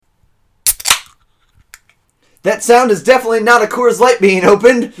That sound is definitely not a Coors Light being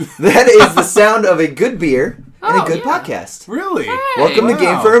opened. That is the sound of a good beer and a good podcast. Really? Hey. Welcome to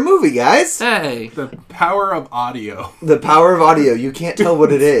Game for a Movie, guys. Hey. The power of audio. The power of audio. You can't tell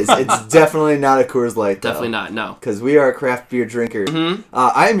what it is. It's definitely not a Coors Light, though. Definitely not, no. Because we are craft beer drinkers. Mm-hmm.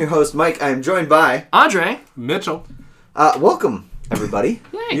 I am your host, Mike. I am joined by... Andre. Mitchell. Welcome, everybody.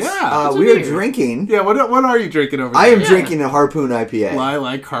 Thanks. Yeah. Good to We be are here. drinking... Yeah, what are you drinking over there? I am drinking a Harpoon IPA. Lie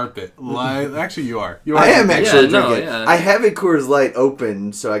like carpet. Actually, you are. I am actually Yeah, no, drinking. yeah. I have a Coors Light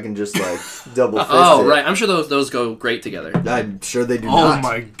open so I can just like double fist Oh, it. right. I'm sure those go great together. I'm sure they do Oh not.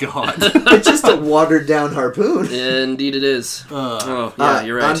 my god. It's just a watered down Harpoon. Indeed it is. Oh, yeah,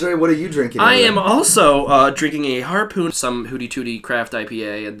 you're right. Andre, what are you drinking? I over am there? also drinking a Harpoon, some Hootie Tootie craft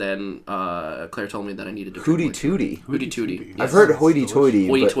IPA, and then Claire told me that I needed to drink Hootie Tootie. Hootie Tootie. I've heard hoity toity.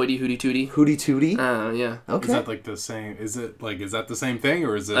 Hoity but Toity Hootie Tootie. Hootie Tootie? Yeah. Okay. Is that like the same? Is that the same thing,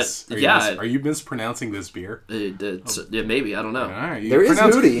 or is this? yeah. Are you mispronouncing this beer? Yeah, maybe. I don't know. All right. There is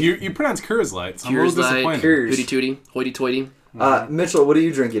Hootie. You pronounce Coors Light. So I'm a Coors little Light, disappointed. Coors. Hootie Tootie. Hoity Toity. Mitchell, what are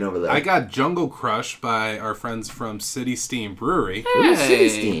you drinking over there? I got Jungle Crush by our friends from City Steam Brewery. Ooh, City Hey.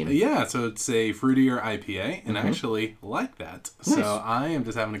 Steam. Yeah, so it's a fruitier IPA, and I actually like that. Nice. So I am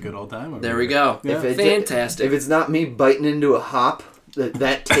just having a good old time over There here. we go. Yeah. Fantastic. If it's not me biting into a hop,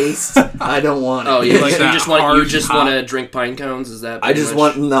 that taste, I don't want it. Oh, you like that just hard want hop. to drink pine cones? Is that? I pretty just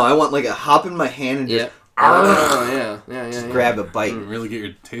much- I want like a hop in my hand and Yeah. just Oh, yeah. grab a bite. Really get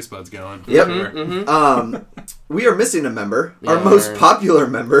your taste buds going. Yep. Sure. We are missing a member. Yeah, Our most we're- popular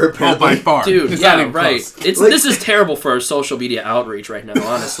member, Oh, apparently. by far. Dude, It's not yeah, even right. close. This is terrible for our social media outreach right now,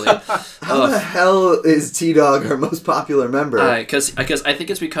 honestly. How the hell is T-Dog our most popular member? Because I think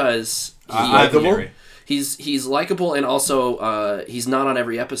it's because I have a Likeable? theory. he's likable and also he's not on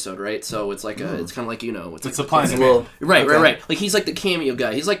every episode, right? So it's like it's kind of like it's like supply and Well, demand. right. Like he's like the cameo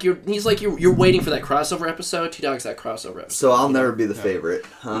guy. He's like you're waiting for that crossover episode. T-Dog's that crossover episode. So I'll never be the favorite,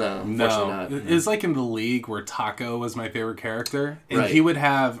 huh? No, unfortunately No, not. it's like in The League where Taco was my favorite character, and Right. he would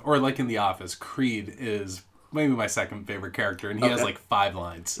have, or like in The Office, Creed is maybe my second favorite character, and he has Okay. like 5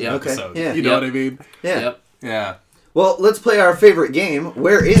 lines Yeah. an Okay, episode. yeah. You know Yep. what I mean? Yeah. Yep. Yeah. Well, let's play our favorite game.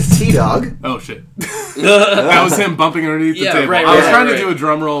 Where is T-Dog? Oh shit! That was him bumping underneath the Yeah, table. right, I was right, trying right. to do a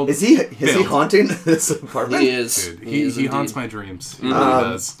drum roll. Is he Failed. haunting this apartment? He is. Dude, is he haunts indeed. my dreams. He really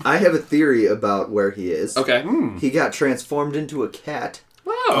does. I have a theory about where he is. Okay. He got transformed into a cat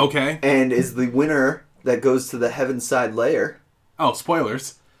Wow. Okay. and is the winner that goes to the Heavenside Lair. Oh,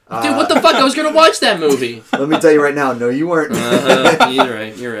 spoilers. Dude, what the fuck? I was gonna watch that movie. Let me tell you right now, no, you weren't.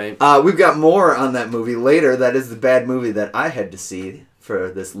 You're right. We've got more on that movie later. That is the bad movie that I had to see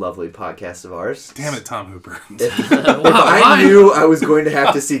for this lovely podcast of ours. Damn it, Tom Hooper. If Wow, I why? knew I was going to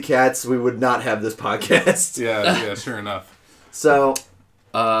have to see cats, we would not have this podcast. yeah, sure enough. So,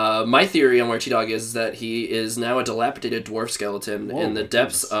 My theory on where T-Dog is that he is now a dilapidated dwarf skeleton in the my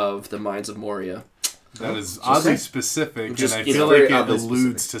depths goodness. of the mines of Moria. That is oddly Okay. specific, Just, and I you feel know, like very it oddly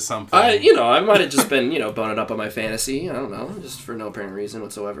alludes to something. I might have just been, boning up on my fantasy. I don't know, just for no apparent reason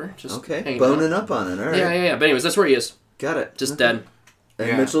whatsoever. Just okay, hanging boning out. up on it. All right. Yeah. But anyways, that's where he is. Got it. Just Okay. dead. And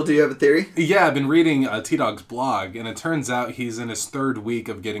Yeah. Mitchell, do you have a theory? Yeah, I've been reading T-Dog's blog, and it turns out he's in his 3rd week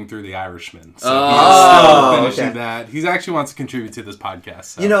of getting through The Irishman. So Oh, he's still finishing okay. that. He actually wants to contribute to this podcast.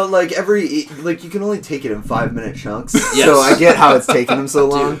 So. You know, like you can only take it in 5-minute chunks. Yes. So I get how it's taking him so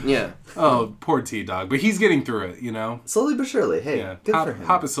long. Dude, yeah. Oh, poor T-Dog. But he's getting through it, you know? Slowly but surely. Hey, Yeah. good Hop, for him.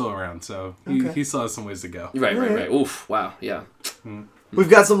 Hop is still around, so Okay. he still has some ways to go. Right. Oof. Wow. Yeah. We've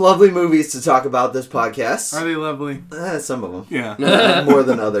got some lovely movies to talk about this podcast. Are they lovely? Some of them. Yeah. More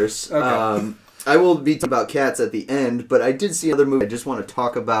than others. Okay. I will be talking about cats at the end, but I did see another movie I just want to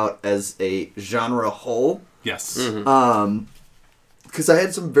talk about as a genre whole. Yes. Because I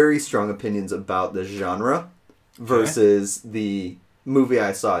had some very strong opinions about the genre versus the movie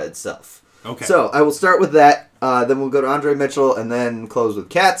I saw itself. Okay. So I will start with that, then we'll go to Andre Mitchell, and then close with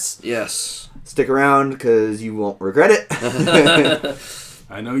cats. Yes. Stick around because you won't regret it.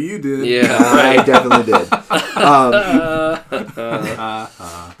 I know you did. Yeah. I definitely did.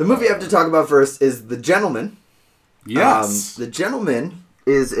 The movie I have to talk about first is The Gentleman. Yes. The Gentleman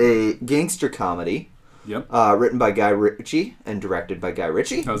is a gangster comedy Yep. written by Guy Ritchie and directed by Guy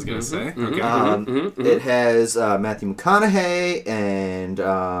Ritchie. I was going to say. Okay. It has Matthew McConaughey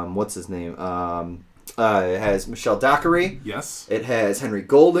and what's his name? It has Michelle Dockery. Yes. It has Henry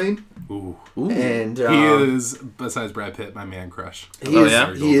Golding. Ooh. And He is, besides Brad Pitt, my man crush. Oh,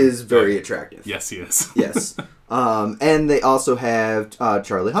 yeah? he is very attractive. Yes, he is. Yes. And they also have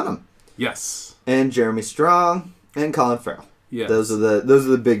Charlie Hunnam Yes. and Jeremy Strong and Colin Farrell. Yes. Those are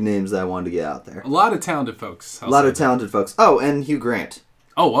the big names that I wanted to get out there. A lot of talented folks. A lot of talented folks. Oh, and Hugh Grant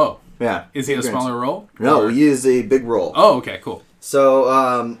Oh, whoa. Yeah. Is he a Hugh Grant's- smaller role? No, Or- he is a big role. Oh, okay, cool.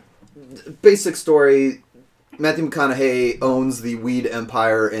 So, basic story, Matthew McConaughey owns the weed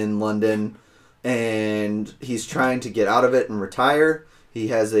empire in London, and he's trying to get out of it and retire. He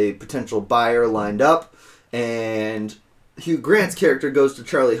has a potential buyer lined up, and Hugh Grant's character goes to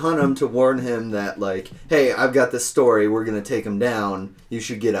Charlie Hunnam to warn him that, like, hey, I've got this story, we're going to take him down, you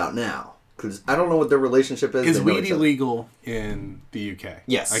should get out now. Because I don't know what their relationship is. Is They know weed each other. illegal in the UK?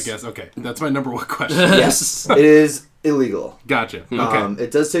 Yes. I guess, okay. That's my number one question. Yes, it is illegal. Gotcha. Okay. It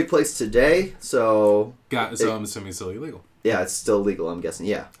does take place today, so So I'm assuming it's still illegal. yeah, it's still legal. I'm guessing.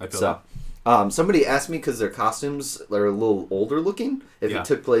 Yeah, I feel so. Somebody asked me because their costumes are a little older looking if Yeah. it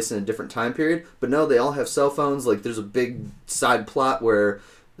took place in a different time period, but no, they all have cell phones. Like, there's a big side plot where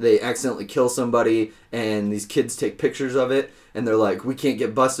they accidentally kill somebody, and these kids take pictures of it, and they're like, "We can't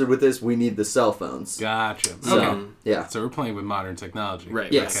get busted with this. We need the cell phones." Gotcha. So, Okay. yeah. So we're playing with modern technology.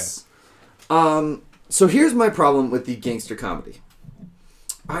 Right. Yes. So here's my problem with the gangster comedy.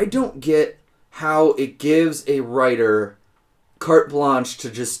 I don't get how it gives a writer carte blanche to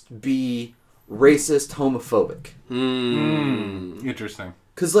just be racist, homophobic. Okay. Interesting.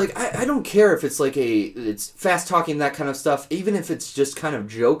 Because, like, I don't care if it's like it's fast talking, that kind of stuff, even if it's just kind of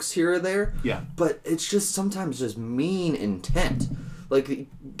jokes here or there. Yeah. But it's just sometimes just mean intent. Like, the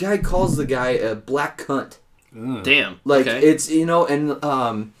guy calls the guy a black cunt. Damn. Like, okay. it's, you know, and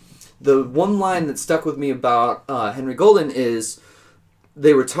the one line that stuck with me about Henry Golden is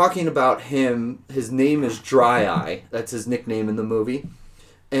they were talking about him. His name is Dry Eye. That's his nickname in the movie.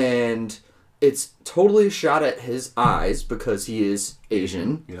 And it's totally a shot at his eyes because he is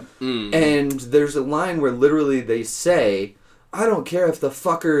Asian. Yep. And there's a line where literally they say, I don't care if the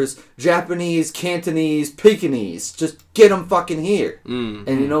fucker's Japanese, Cantonese, Pekingese. Just get him fucking here. And,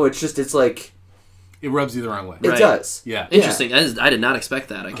 you know, it's like... It rubs you the wrong way. It Right. does. Yeah. Interesting. I did not expect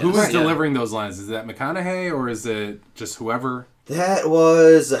that, I guess. Who is Yeah. delivering those lines? Is that McConaughey or is it just whoever? That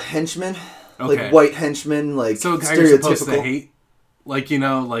was a henchman. Okay. Like, white henchman, like, So a guy you're supposed to stereotypical. hate? Like, you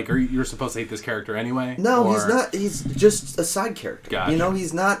know, like, you're supposed to hate this character anyway? No, Or- he's not. He's just a side character. Gotcha. You know,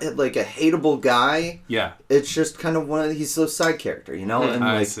 he's not, like, a hateable guy. Yeah. It's just kind of he's a side character, you know? And,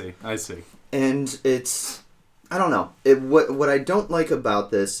 I like, see. And it's... I don't know. What I don't like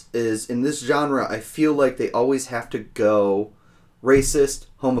about this is, in this genre, I feel like they always have to go racist,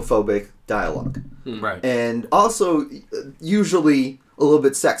 homophobic dialogue. Right. And also, usually, a little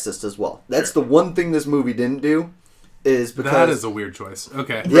bit sexist as well. That's the one thing this movie didn't do, is because... That is a weird choice.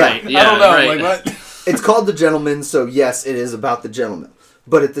 Okay. Yeah. Right. Yeah, I don't know. right. Like, what? It's called The Gentleman, so yes, it is about the gentleman.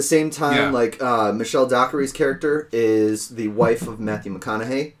 But at the same time, Yeah. like, Michelle Dockery's character is the wife of Matthew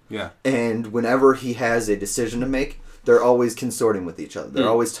McConaughey. Yeah. And whenever he has a decision to make, they're always consorting with each other. They're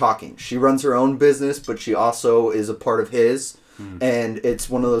always talking. She runs her own business, but she also is a part of his. And it's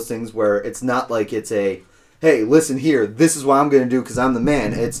one of those things where it's not like it's a, hey, listen here, this is what I'm going to do because I'm the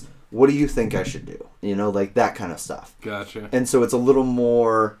man. It's, what do you think I should do? You know, like that kind of stuff. Gotcha. And so it's a little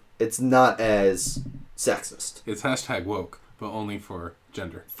more, it's not as sexist. It's hashtag woke, but only for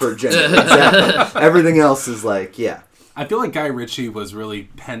gender. For gender, exactly. Everything else is like, yeah. I feel like Guy Ritchie was really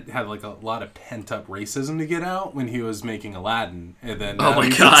had like a lot of pent up racism to get out when he was making Aladdin, and then Oh my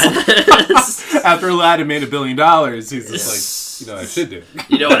he's god. just- after Aladdin made $1 billion, he's just like, you know, what I should do.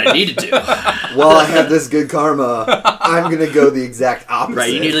 You know what I need to do. While I have this good karma, I'm gonna go the exact opposite.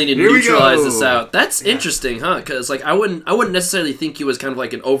 Right, you need to Here we neutralize go. this out. That's interesting, huh? Because like I wouldn't necessarily think he was kind of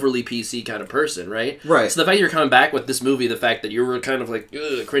like an overly PC kind of person, right? Right. So the fact you're coming back with this movie, the fact that you were kind of like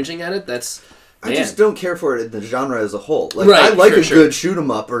cringing at it, that's I just don't care for it in the genre as a whole. Like, Right, I like a sure. good shoot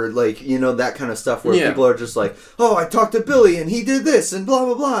 'em up or like, you know, that kind of stuff where Yeah. people are just like, oh, I talked to Billy and he did this and blah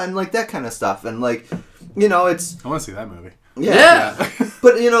blah blah and like that kind of stuff and like, you know, it's I want to see that movie. Yeah.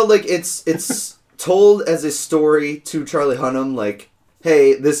 But you know, like it's told as a story to Charlie Hunnam, like,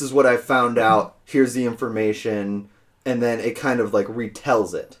 hey, this is what I found out. Here's the information, and then it kind of like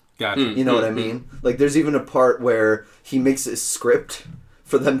retells it. Gotcha. You know what I mean? Like, there's even a part where he makes a script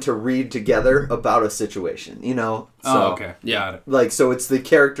for them to read together about a situation. You know? So, Oh, okay. Yeah. Got it. Like, so it's the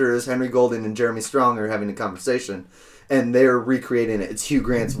characters Henry Golden and Jeremy Strong are having a conversation. And they're recreating it. It's Hugh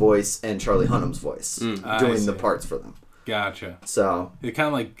Grant's voice and Charlie Hunnam's voice I doing see. the parts for them. Gotcha. So It kind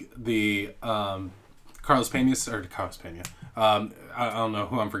of like the Carlos Pena. I don't know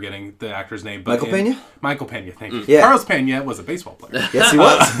who I'm forgetting the actor's name, but Michael Pena? Michael Pena, thank you. Yeah. Carlos Pena was a baseball player. yes, he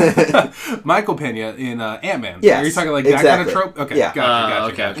was. Michael Pena in Ant-Man. Yes, Are you talking like that kind of exactly. trope? Okay, Yeah.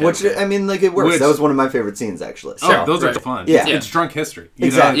 gotcha. Okay. Which I mean, like it works. Which- That was one of my favorite scenes, actually. Oh, So. those Right. are fun. Yeah. It's drunk history. You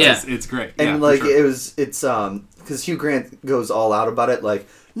Exactly. know, it's great. And Yeah, for like sure. it's because Hugh Grant goes all out about it, like,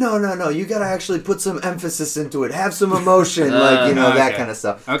 no, you gotta actually put some emphasis into it, have some emotion, that kind of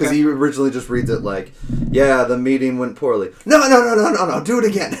stuff. Because he originally just reads it like, yeah, the meeting went poorly. No, do it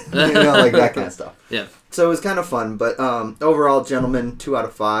again. Like that kind of stuff. Yeah. So it was kind of fun, but overall, Gentlemen, 2 out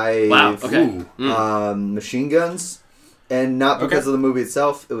of 5. Wow. Okay. Machine Guns. And not because of the movie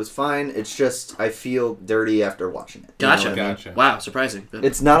itself. It was fine. It's just, I feel dirty after watching it. Gotcha. Wow, surprising. Good.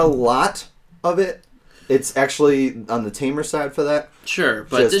 It's not a lot of it. It's actually on the tamer side for that. Sure,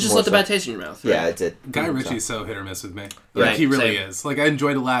 but it just left a bad taste in your mouth. Right? Yeah, it did. Guy Ritchie's so hit or miss with me. Right, he really same. is. Like, I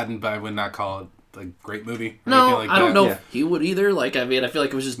enjoyed Aladdin, but I would not call it a great movie. No, like I don't know Yeah. if he would either. Like, I mean, I feel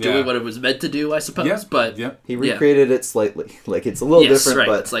like it was just doing what it was meant to do, I suppose. Yeah. But He recreated it slightly. Like, it's a little different, right.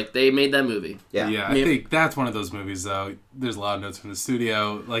 but... It's like they made that movie. Yeah, I think that's one of those movies, though. There's a lot of notes from the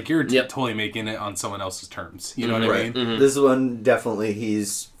studio. Like, you're totally making it on someone else's terms. You know what I mean? Mm-hmm. This one, definitely,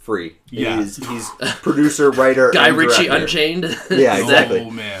 he's free. Yeah. He's producer, writer, Guy and Ritchie director. Unchained. Yeah, exactly. Oh,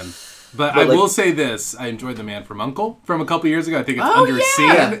 man. But I will say this. I enjoyed The Man from U.N.C.L.E. from a couple years ago. I think it's underseen.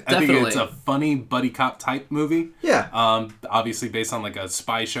 yeah, I think definitely. it's a funny buddy cop type movie. Yeah. Obviously based on like a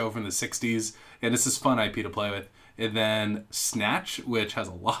spy show from the 60s. And this is fun IP to play with. And then Snatch, which has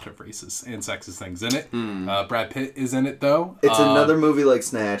a lot of racist and sexist things in it. Brad Pitt is in it, though. It's another movie like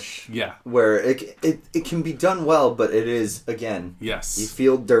Snatch. Yeah. Where it can be done well, but it is, again... Yes. You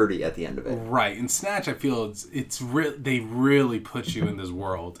feel dirty at the end of it. Right. In Snatch, I feel they really put you in this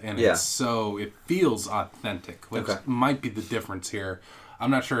world. And it feels authentic, which might be the difference here. I'm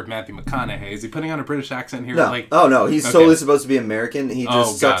not sure if Matthew McConaughey, is he putting on a British accent here? No. No. He's solely supposed to be American. He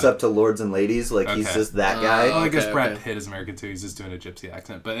just sucks up to lords and ladies. Like, he's just that guy. I guess Brad Pitt is American, too. He's just doing a gypsy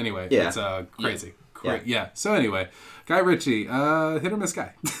accent. But anyway, it's crazy. Yeah. So anyway, Guy Ritchie, hit or miss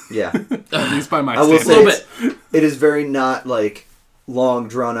guy. Yeah. At least by my I will standards. say it is very not, like, long,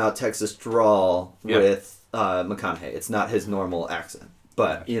 drawn-out Texas drawl with McConaughey. It's not his normal accent.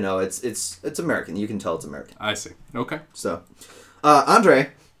 But, it's American. You can tell it's American. I see. Okay. So...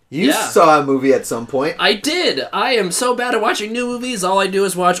 Andre, you saw a movie at some point. I did. I am so bad at watching new movies. All I do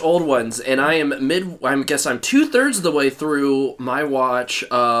is watch old ones, and I'm 2/3 of the way through my watch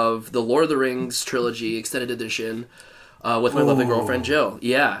of the Lord of the Rings trilogy extended edition with my lovely girlfriend Jill.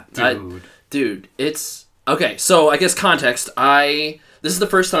 Yeah, dude, it's okay. So I guess context. This is the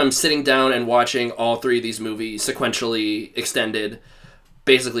first time I'm sitting down and watching all 3 of these movies sequentially extended.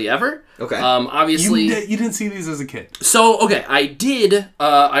 Basically ever. Okay. Obviously... You didn't see these as a kid. So, okay, I did.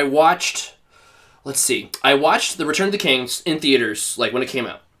 I watched... Let's see. I watched The Return of the King in theaters, like, when it came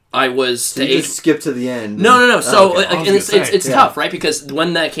out. I was... So you just skip to the end. No. So, okay. it's tough, right? Because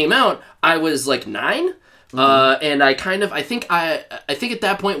when that came out, I was, like, 9. And I think at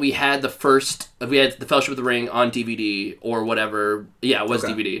that point we had the Fellowship of the Ring on DVD or whatever. Yeah, it was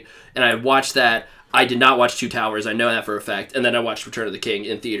DVD. And I watched that. I did not watch Two Towers. I know that for a fact. And then I watched Return of the King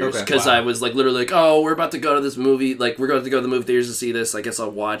in theaters because I was like literally like, oh, we're about to go to this movie. Like we're going to go to the movie theaters to see this. I guess I'll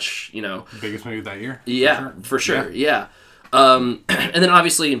watch. Biggest movie of that year. Yeah, for sure. Yeah. And then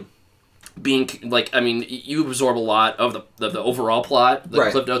obviously being like, I mean, you absorb a lot of the overall plot,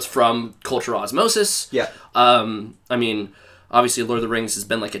 the clip notes from Cultural Osmosis. Yeah. I mean. Obviously, Lord of the Rings has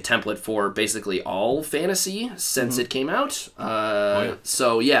been like a template for basically all fantasy since it came out.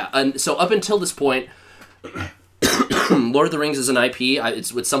 So yeah, and so up until this point, Lord of the Rings is an IP.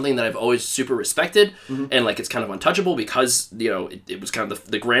 It's something that I've always super respected, and like it's kind of untouchable because it was kind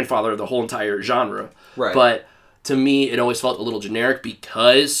of the grandfather of the whole entire genre. Right. But to me, it always felt a little generic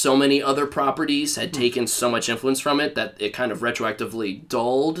because so many other properties had taken so much influence from it that it kind of retroactively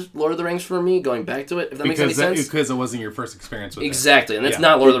dulled Lord of the Rings for me, going back to it, if that makes any sense. Because it wasn't your first experience with it. Exactly, and it's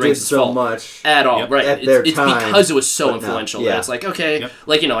not Lord of the Rings' fault much at all, right? At their it's time, because it was so influential. That it's like, okay, Yep.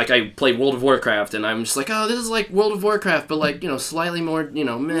 like, like I played World of Warcraft, and I'm just like, oh, this is like World of Warcraft, but like, slightly more,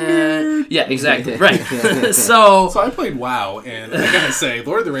 meh. Yeah, exactly, right. So I played WoW, and I gotta say,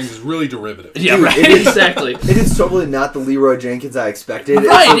 Lord of the Rings is really derivative. Yeah, Dude, right, exactly. It is totally not the Leroy Jenkins I expected.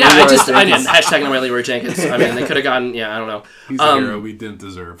 Right, yeah, I didn't hashtag not my Leroy Jenkins. I mean, they could have gone, I don't know. He's a hero we didn't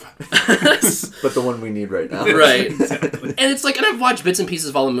deserve. But the one we need right now. Right. And it's like, and I've watched bits and pieces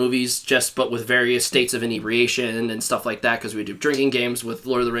of all the movies, but with various states of inebriation and stuff like that, because we do drinking games with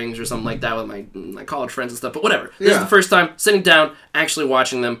Lord of the Rings or something like that with my college friends and stuff, but whatever. This is the first time sitting down, actually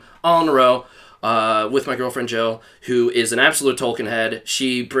watching them all in a row. With my girlfriend Jill, who is an absolute Tolkien head.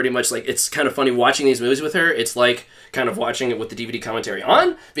 She pretty much it's kind of funny watching these movies with her. It's like kind of watching it with the DVD commentary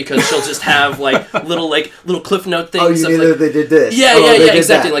on, because she'll just have little cliff note things. Oh, you knew that they did this. Yeah,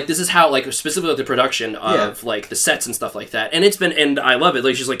 exactly. That. Like this is how specifically with the production of like the sets and stuff like that. And I love it.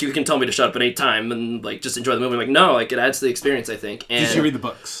 Like she's like, you can tell me to shut up at any time and like just enjoy the movie. I'm like, no, like it adds to the experience, I think. And did she read the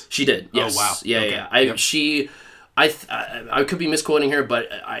books? She did. Yes. Oh wow. Yeah, okay. yeah. I could be misquoting her, but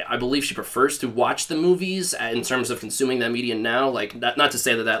I believe she prefers to watch the movies in terms of consuming that media now. Like, not to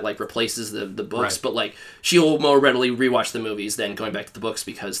say that like replaces the books, but like she will more readily rewatch the movies than going back to the books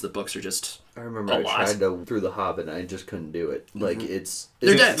because the books are just. I remember I tried to through The Hobbit and I just couldn't do it. Like that's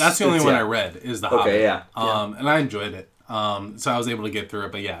the only one I read is The Hobbit. Okay, yeah. And I enjoyed it. So I was able to get through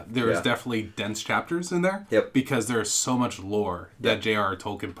it, but there was definitely dense chapters in there. Yep. Because there's so much lore that J.R.R.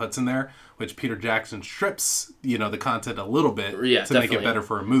 Tolkien puts in there, which Peter Jackson strips, the content a little bit to make it better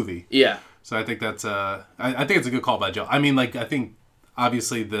for a movie. Yeah. So I think that's I think it's a good call by Joe. I mean, like, I think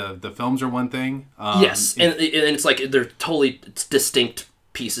obviously the films are one thing. Yes, and it's like they're totally distinct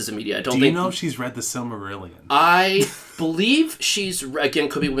pieces of media. Do you know she's read the Silmarillion? I believe she's, again,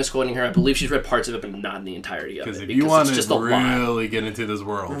 could be misquoting her, I believe she's read parts of it, but not in the entirety of it. Because if you want to really get into this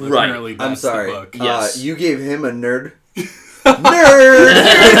world, apparently that's the book. Yes. You gave him a nerd. Nerd!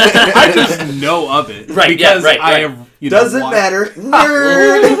 I just know of it. Right, because I have... Doesn't matter.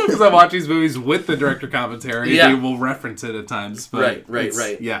 Nerd! Because I watch these movies with the director commentary. They will reference it at times. But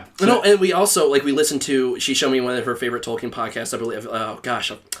right. Yeah. No, and we also, like, we listened to, she showed me one of her favorite Tolkien podcasts, I believe. Oh,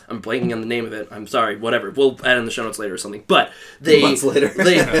 gosh, I'm blanking on the name of it. I'm sorry, whatever. We'll add in the show notes later or something. But months later.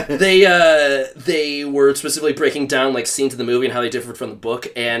 they were specifically breaking down, like, scenes of the movie and how they differed from the book,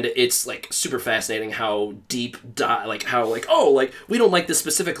 and it's, like, super fascinating how deep, we don't like this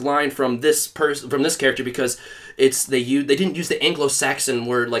specific line from this character because they didn't use the Anglo-Saxon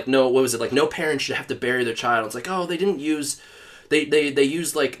word, like, no, what was it, like, no parent should have to bury their child. It's like, oh, they didn't use they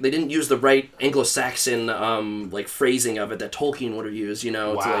didn't use the right Anglo-Saxon like phrasing of it that Tolkien would have used, Wow.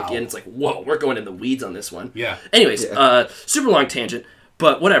 to, like, and it's like, whoa, we're going in the weeds on this one. Yeah. Anyways, super long tangent,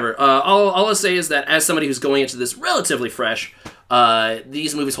 but whatever. All I'll say is that as somebody who's going into this relatively fresh,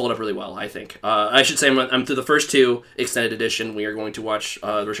 these movies hold up really well, I think. I should say I'm through the first two extended edition. We are going to watch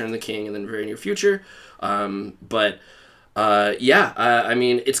Return of the King in the very near future. I mean,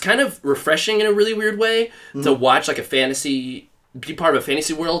 it's kind of refreshing in a really weird way to watch, like, be part of a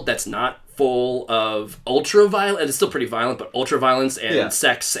fantasy world that's not full of ultra violent. It's still pretty violent, but ultra violence and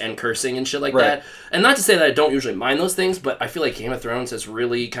sex and cursing and shit like that. And not to say that I don't usually mind those things, but I feel like Game of Thrones has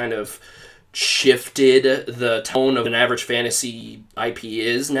really kind of shifted the tone of an average fantasy IP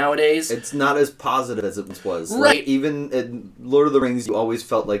is nowadays. It's not as positive as it was. Right. Like, even in Lord of the Rings, you always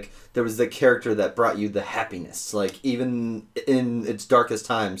felt like there was the character that brought you the happiness. Like, even in its darkest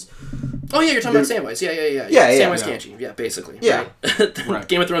times. Oh, yeah, you're talking about Samwise. Yeah. Samwise Gamgee. Yeah, basically. Yeah. Right?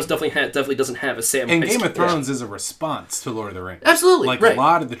 Game of Thrones definitely doesn't have a Samwise. And Game of Thrones is a response to Lord of the Rings. Absolutely. Like, a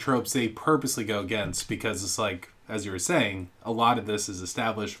lot of the tropes they purposely go against because it's like, as you were saying, a lot of this is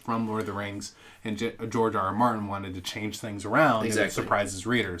established from Lord of the Rings, and George R.R. Martin wanted to change things around and it surprises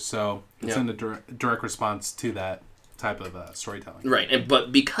readers. So it's in a direct response to that type of storytelling. Right,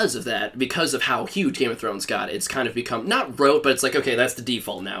 but because of that, because of how huge Game of Thrones got, it's kind of become, not rote, but it's like, okay, that's the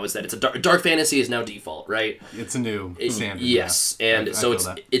default now, is that it's a dark fantasy is now default, right? It's a new standard. Yes, and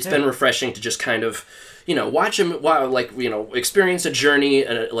it's been refreshing to just kind of, watch them, experience a journey,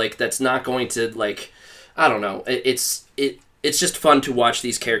 like, that's not going to, like, I don't know. It's just fun to watch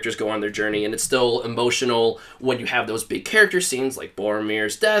these characters go on their journey, and it's still emotional when you have those big character scenes like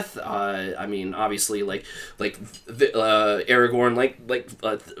Boromir's death. I mean, obviously, like Aragorn,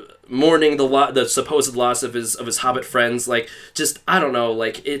 mourning the supposed loss of his Hobbit friends. Like, just, I don't know.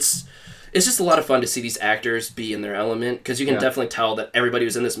 Like, it's just a lot of fun to see these actors be in their element, because you can definitely tell that everybody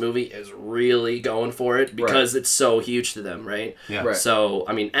who's in this movie is really going for it because it's so huge to them, right? Yeah. Right. So,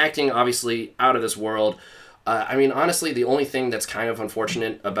 I mean, acting, obviously, out of this world. I mean, honestly, the only thing that's kind of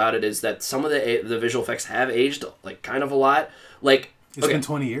unfortunate about it is that some of the visual effects have aged, like, kind of a lot. Like, it's been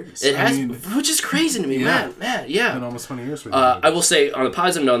 20 years. It has, which is crazy to me, man. Yeah. It's been almost 20 years. I will say, on the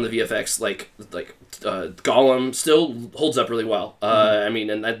positive note on the VFX, like Gollum still holds up really well. I mean,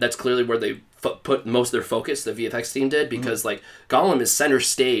 and that's clearly where they put most of their focus, the VFX team did, because, like, Gollum is center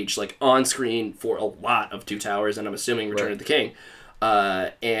stage, like, on screen for a lot of Two Towers, and I'm assuming Return of the King.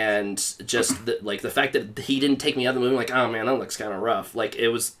 And just the fact that he didn't take me out of the movie, like, oh man, that looks kind of rough. Like,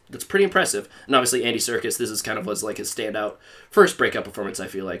 that's pretty impressive. And obviously Andy Serkis, this is kind of was like his standout first breakout performance. I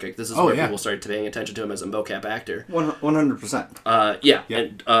feel like this is where people started paying attention to him as a mocap actor. 100%. Yeah.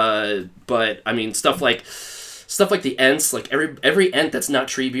 And, but I mean, stuff like the Ents, like every Ent that's not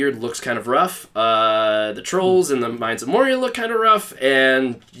Treebeard looks kind of rough. The trolls in the Mines of Moria look kind of rough,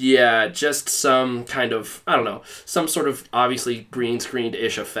 and just some kind of, I don't know, some sort of obviously green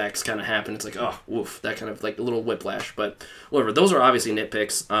screened-ish effects kind of happen. It's like, oh, woof, that kind of like a little whiplash, but whatever. Those are obviously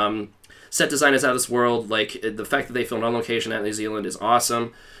nitpicks. set design is out of this world. Like the fact that they filmed on location at New Zealand is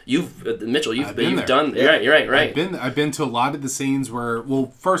awesome. Mitchell, you've done. Yeah. You're right. I've been to a lot of the scenes where,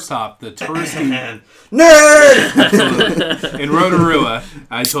 well, first off, the touristy nerd in Rotorua,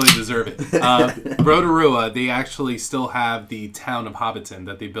 I totally deserve it. Rotorua, they actually still have the town of Hobbiton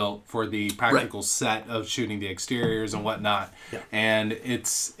that they built for the practical set of shooting the exteriors and whatnot, and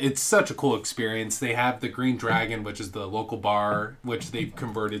it's such a cool experience. They have the Green Dragon, which is the local bar, which they've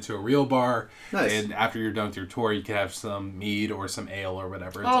converted to a real bar. Nice. And after you're done with your tour, you can have some mead or some ale or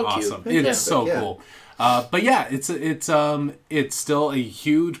whatever. It's Oh, awesome. cute. It's so cool. But yeah, it's still a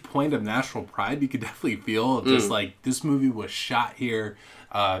huge point of national pride. You could definitely feel just like this movie was shot here.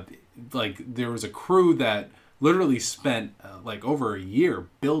 Like there was a crew that literally spent like over a year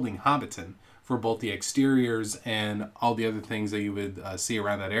building Hobbiton for both the exteriors and all the other things that you would see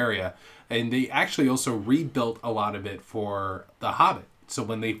around that area. And they actually also rebuilt a lot of it for The Hobbit. So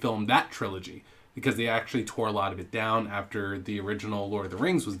when they filmed that trilogy, because they actually tore a lot of it down after the original Lord of the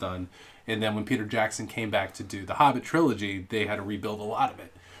Rings was done. And then when Peter Jackson came back to do the Hobbit trilogy, they had to rebuild a lot of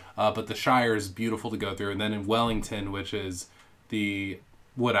it. But the Shire is beautiful to go through. And then in Wellington, which is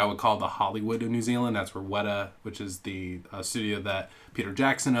what I would call the Hollywood of New Zealand, that's where Weta, which is the studio that Peter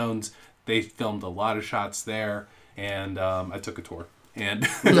Jackson owns, they filmed a lot of shots there. And I took a tour and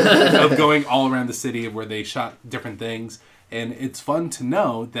of going all around the city where they shot different things. And it's fun to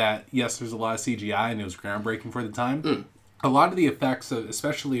know that, yes, there's a lot of CGI, and it was groundbreaking for the time. A lot of the effects,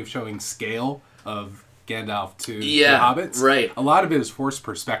 especially of showing scale of Gandalf to the Hobbits, right. a lot of it is forced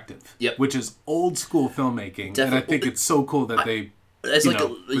perspective, Yep. which is old school filmmaking. Definitely. And I think it's so cool that they It's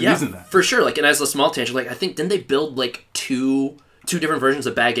using that. For sure. Like, and as a small tangent, like I think didn't they build like two different versions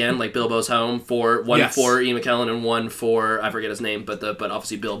of Bag End, like Bilbo's home, for one for Ian McKellen and one for, I forget his name, but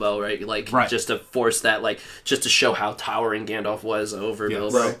obviously Bilbo, right? Like just to force that, like just to show how towering Gandalf was over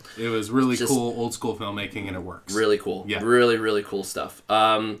Bilbo. Right. It was really cool old school filmmaking, and it works. Really cool. Yeah. Really, really cool stuff.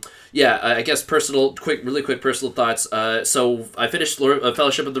 I guess really quick personal thoughts. So I finished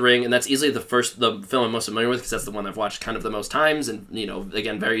Fellowship of the Ring, and that's easily the film I'm most familiar with, because that's the one I've watched kind of the most times, and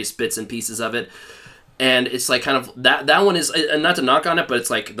again, various bits and pieces of it. And it's like kind of that one is, not to knock on it, but it's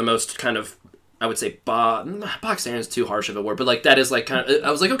like the most kind of, I would say, box standard is too harsh of a word, but like that is like kind of,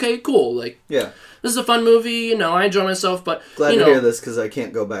 I was like, okay, cool, like this is a fun movie, I enjoy myself, but glad to hear this because I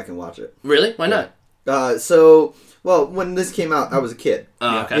can't go back and watch it. Really? Why not? Well, when this came out, I was a kid.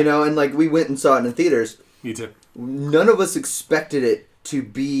 Okay. And like we went and saw it in theaters. Me too. None of us expected it to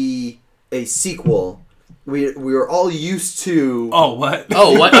be a sequel. We were all used to... Oh, what?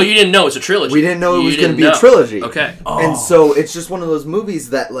 Oh, you didn't know it's a trilogy. We didn't know it was going to be a trilogy. Okay. Oh. And so it's just one of those movies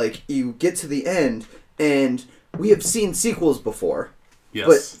that, like, you get to the end, and we have seen sequels before. Yes.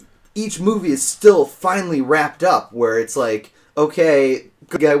 But each movie is still finally wrapped up, where it's like, okay,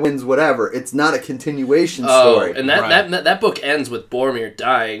 good guy wins whatever. It's not a continuation story. And that book ends with Boromir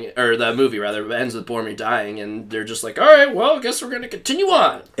dying, or the movie, rather, ends with Boromir dying, and they're just like, all right, well, I guess we're going to continue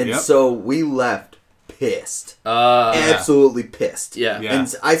on. And so we left pissed. Absolutely pissed. Yeah.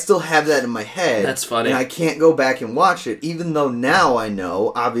 And I still have that in my head. That's funny. And I can't go back and watch it, even though now I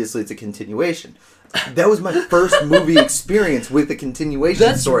know, obviously, it's a continuation. That was my first movie experience with a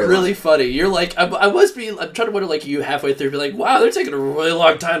continuation story. That's really funny. You're like, I'm trying to wonder, like, you halfway through, be like, wow, they're taking a really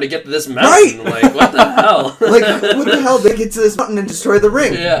long time to get to this mountain. Right! Like, what the hell? Like, what the hell? They get to this mountain and destroy the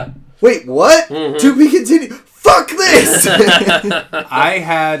ring. Yeah. Wait, what? Mm-hmm. To be continued. Fuck this! I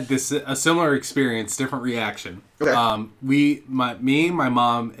had a similar experience, different reaction. Okay. Me, my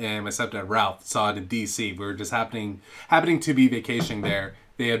mom, and my stepdad Ralph saw it in D.C. We were just happening to be vacationing there.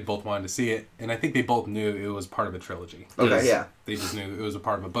 They had both wanted to see it, and I think they both knew it was part of a trilogy. Okay, yeah. They just knew it was a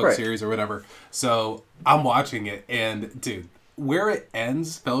part of a book series or whatever. So I'm watching it, and dude, where it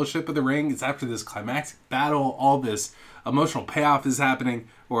ends, Fellowship of the Ring, is after this climactic battle, all this emotional payoff is happening,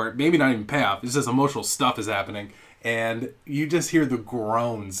 or maybe not even payoff, it's just emotional stuff is happening, and you just hear the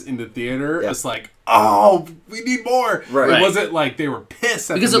groans in the theater. It's like, oh, we need more. Right. It wasn't like they were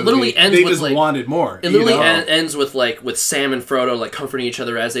pissed at because the it literally movie. ends they with just like wanted more. It literally ends with with Sam and Frodo like comforting each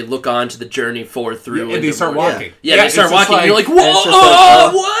other as they look on to the journey forward through. And they start walking. Yeah, they start walking. And you're like,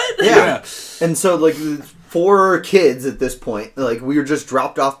 whoa, what? Yeah. And so like 4 kids at this point, like we were just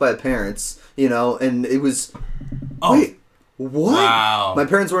dropped off by parents, and it was. Wait. What? Wow. My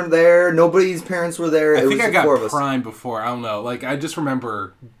parents weren't there. Nobody's parents were there. I think I got Prime before. I don't know. Like, I just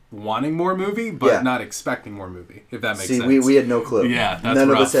remember wanting more movie, but not expecting more movie, if that makes sense. See, we had no clue. Yeah, that's None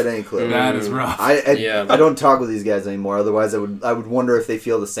rough. of us had any clue. That is rough. I don't talk with these guys anymore. Otherwise, I would wonder if they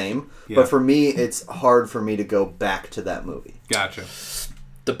feel the same. Yeah. But for me, it's hard for me to go back to that movie. Gotcha.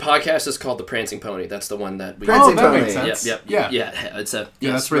 The podcast is called The Prancing Pony. That's the one that we... Prancing that Pony. makes sense. Yeah. It's a...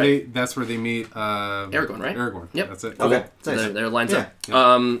 Yeah, yes, that's where they meet Aragorn, right? Aragorn. Yep. That's it. Okay. Cool. Nice. They're lines Yeah.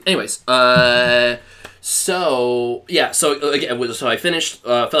 up. Anyways, so again, so I finished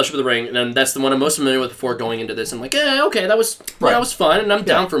Fellowship of the Ring, and then that's the one I'm most familiar with before going into this. I'm like, okay, that was fun, and I'm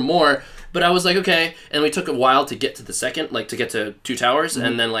down for more. But I was like, okay, and we took a while to get to the second, like to get to Two Towers,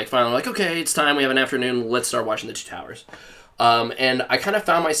 and then like finally like, okay, it's time. We have an afternoon. Let's start watching the Two Towers. And I kind of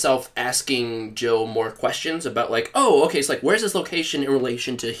found myself asking Joe more questions about like, oh, okay, so like, where's this location in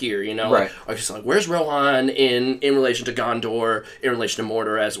relation to here, you know? Right. Or just like, where's Rohan in relation to Gondor, in relation to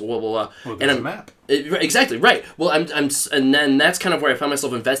Mordor, as blah, blah, blah. Well, there's a map. Exactly, right. Well, and then that's kind of where I found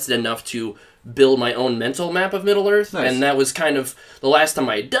myself invested enough to build my own mental map of Middle-earth, nice. and that was kind of the last time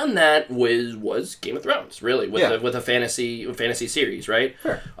I had done that was Game of Thrones, really, with a fantasy series, right?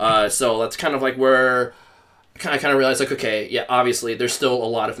 Sure. So that's kind of like where I kind of realized, like, okay, yeah, obviously there's still a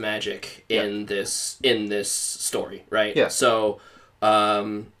lot of magic in this story, right? Yeah. So, I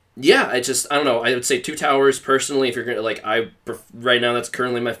don't know. I would say Two Towers personally. If you're gonna like, right now that's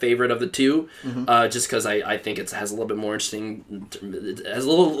currently my favorite of the two, just because I think it has a little bit more interesting, it has a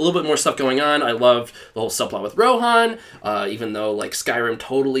little bit more stuff going on. I love the whole subplot with Rohan, even though like Skyrim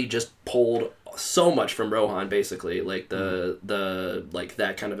totally just pulled so much from Rohan, basically, like the like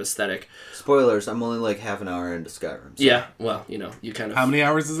that kind of aesthetic. Spoilers, I'm only like half an hour into Skyrim. So. Yeah, well, you kind of... How many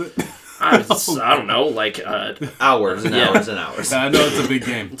hours is it? I don't know, like... hours and hours and hours. I know it's a big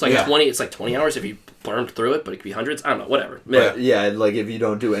game. It's like 20. It's like 20 hours if you burned through it, but it could be hundreds. I don't know, whatever. But yeah, like if you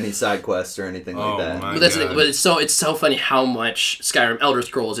don't do any side quests or anything like that. My But that's the God. thing, but it's so funny how much Skyrim Elder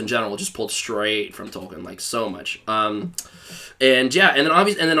Scrolls in general just pulled straight from Tolkien, like so much. And then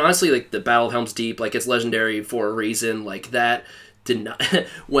honestly, like the Battle of Helm's Deep, like it's legendary for a reason. Like that did not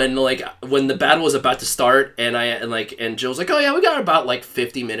when the battle was about to start, and Jill's like, oh yeah, we got about like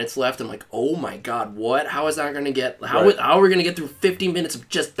 50 minutes left. I'm like, oh my God, what? How is that gonna get? How are we gonna get through 50 minutes of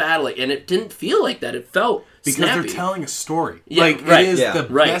just battling? And it didn't feel like that. It felt because snappy. they're telling a story. Yeah, Like right. it is Yeah. the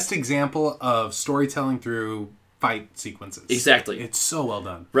Right. best example of storytelling through fight sequences. Exactly. It's so well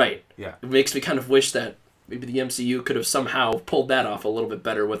done. Right. Yeah. It makes me kind of wish that maybe the MCU could have somehow pulled that off a little bit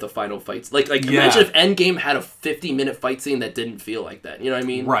better with the final fights. Like imagine if Endgame had a 50-minute fight scene that didn't feel like that. You know what I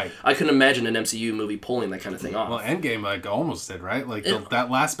mean? Right. I couldn't imagine an MCU movie pulling that kind of thing off. Well, Endgame like almost did, right? Like that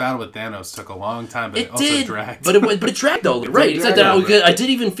last battle with Thanos took a long time, but it also did, dragged. but it dragged though, right? It's like that. drag I did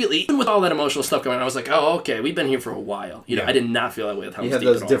even feel, even with all that emotional stuff going on, I was like, oh, okay, we've been here for a while. You know, I did not feel that way with Helm's You have Deep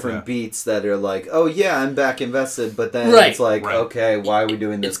those at all. different beats that are like, oh yeah, I'm back invested, but then Right. it's like, Right. okay, why are we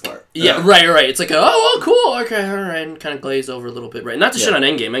doing this part? Yeah, right. It's like, oh, cool, okay, all right, and kind of glaze over a little bit, right? Not to shit on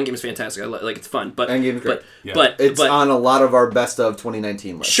Endgame. Endgame's fantastic. I like it's fun, but Endgame's great. but It's on a lot of our best of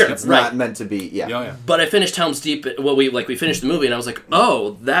 2019 lists. Sure, It's right. not meant to be, yeah. But I finished Helm's Deep. Well, we finished the movie, and I was like,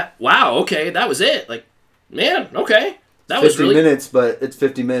 "Oh, wow, okay, that was it." Like, man, okay, that was 50 really minutes, but it's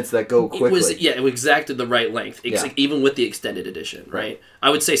 50 minutes that go quickly. it was exactly the right length, like, even with the extended edition, right? I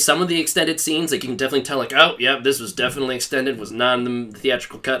would say some of the extended scenes, like you can definitely tell, like, oh, yeah, this was definitely extended, was not in the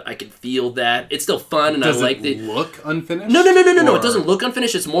theatrical cut. I could feel that. It's still fun, and Does I like it the look unfinished? No. Or- It doesn't look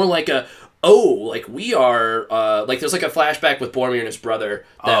unfinished. It's more like like we are, like there's like a flashback with Boromir and his brother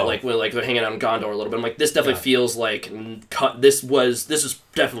that like they're hanging out in Gondor a little bit. I'm like, this definitely feels like cut. This was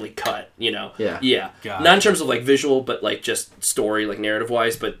definitely cut. You know. Yeah. Gotcha. Not in terms of like visual, but like just story, like narrative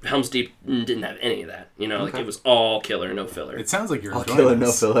wise. But Helm's Deep didn't have any of that. You know, like it was all killer, no filler. It sounds like you're All enjoying killer, no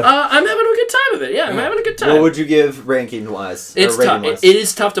this. filler. I'm having a good time of it. Yeah, I'm having a good time. What would you give ranking wise? It's tough. wise? It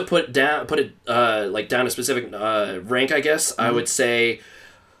is tough to put it down a specific rank. I guess I would say,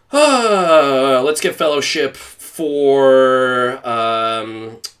 let's get Fellowship for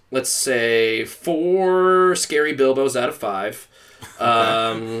let's say 4 scary Bilbos out of 5.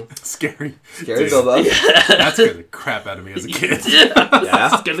 Scary. Scary Bilbo. That scared the crap out of me as a kid.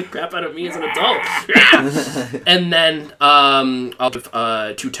 Yeah. Scared the crap out of me as an adult. And then I'll give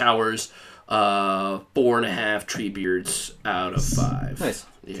Two Towers 4.5 Treebeards out of 5. Nice.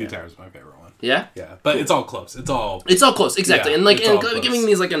 Yeah. Two Towers is my favorite one. Yeah? Yeah, but it's all close. It's all close, exactly. Yeah, And like, it's all and close. giving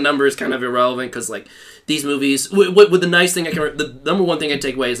these like a number is kind of irrelevant because like these movies, with the nice thing the number one thing I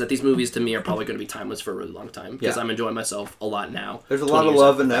take away is that these movies to me are probably going to be timeless for a really long time because I'm enjoying myself a lot now. There's a lot of 20 years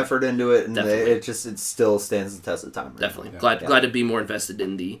love after and the fact. effort into it, and Definitely. it still stands the test of time. Right Definitely. now. Glad to be more invested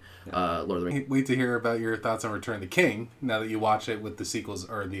in the Lord of the Rings. Wait to hear about your thoughts on Return of the King now that you watch it with the sequels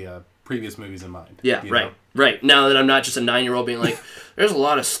or the previous movies in mind. Yeah, right. Now that I'm not just a 9-year-old being like, there's a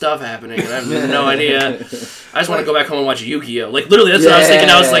lot of stuff happening and I have no idea. I just want to go back home and watch Yu-Gi-Oh! Like, literally, that's what I was thinking.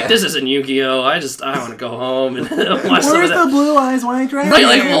 I was like, this isn't Yu-Gi-Oh! I want to go home and watch some of that. Where's the Blue Eyes White Dragon? Right,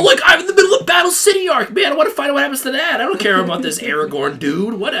 like, well, look, I'm in the middle of Battle City arc, man. I want to find out what happens to that. I don't care about this Aragorn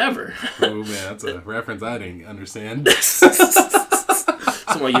dude. Whatever. Oh, man, that's a reference I didn't understand.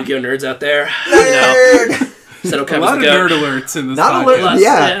 Some more Yu-Gi-Oh! Nerds out there. Nerd! A lot of nerd alerts in this Not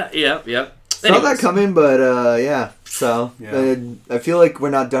podcast. Yeah. Saw that coming, but yeah. So I feel like we're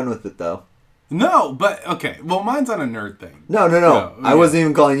not done with it though. No, but okay. Well, mine's on a nerd thing. No. I wasn't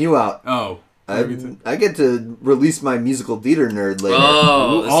even calling you out. Oh. I get to release my musical theater nerd later.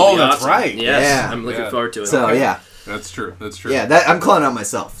 Oh, that's awesome. Right. Yes, yeah. I'm looking forward to it. So yeah, that's true. Yeah, I'm calling out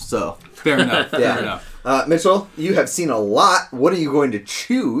myself. So fair enough. Fair enough. Mitchell, you have seen a lot. What are you going to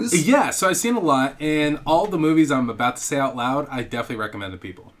choose? Yeah, so I've seen a lot, and all the movies I'm about to say out loud, I definitely recommend to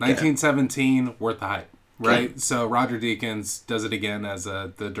people. 1917, worth the hype. Right? Okay. So Roger Deakins does it again as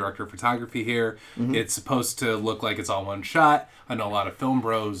the director of photography here. Mm-hmm. It's supposed to look like it's all one shot. I know a lot of film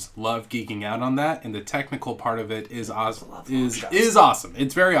bros love geeking out on that, and the technical part of it is awesome. Is awesome.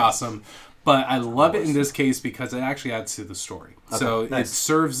 It's very awesome. But I love it in this case because it actually adds to the story. Okay, so nice. It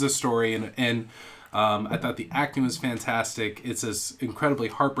serves the story, and I thought the acting was fantastic. It's as incredibly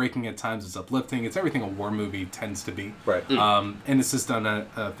heartbreaking at times. It's uplifting. It's everything a war movie tends to be. Right. And it's just done at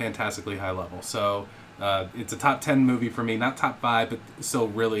a fantastically high level. So it's a top 10 movie for me. Not top 5, but still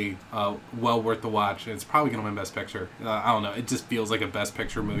really well worth the watch. It's probably going to win Best Picture. I don't know. It just feels like a Best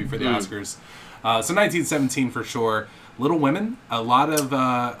Picture movie for the Oscars. So 1917 for sure. Little Women. A lot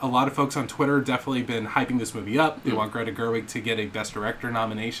of folks on Twitter definitely been hyping this movie up. They want Greta Gerwig to get a Best Director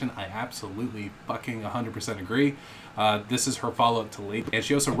nomination. I absolutely fucking 100% agree. This is her follow-up to Lady, and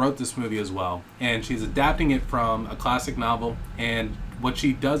she also wrote this movie as well. And she's adapting it from a classic novel. And what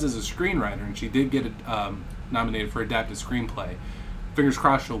she does as a screenwriter, and she did get nominated for adapted screenplay. Fingers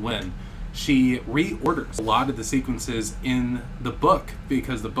crossed she'll win. She reorders a lot of the sequences in the book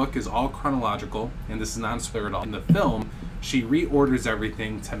because the book is all chronological, and this is not a spoiler at all. In the film, she reorders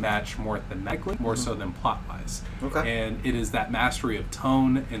everything to match more thematically, more so than plot-wise. Okay. And it is that mastery of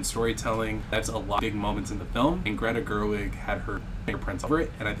tone and storytelling that's a lot of big moments in the film, and Greta Gerwig had her fingerprints over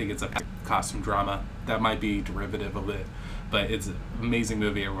it, and I think it's a costume drama that might be derivative of it, but it's an amazing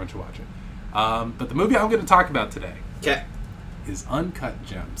movie. Everyone should watch it. But the movie I'm going to talk about today is Uncut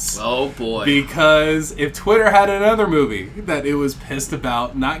Gems. Oh boy. Because if Twitter had another movie that it was pissed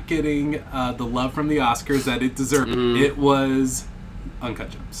about not getting the love from the Oscars that it deserved, it was Uncut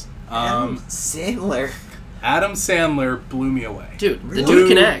Gems. Adam Sandler. Adam Sandler blew me away. Dude, the dude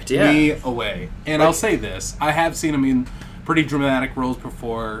can act, yeah. Blew me away. And I'll say this, I have seen him in pretty dramatic roles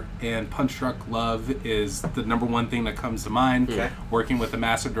before, and Punch Drunk Love is the number one thing that comes to mind. Okay. Working with a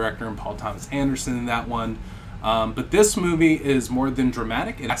massive director and Paul Thomas Anderson in that one. But this movie is more than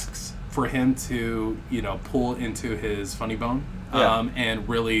dramatic. It asks for him to, pull into his funny bone and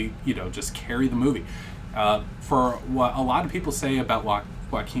really, just carry the movie. For what a lot of people say about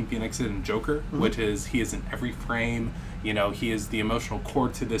Joaquin Phoenix in Joker, which is he is in every frame. He is the emotional core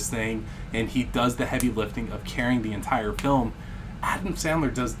to this thing, and he does the heavy lifting of carrying the entire film. Adam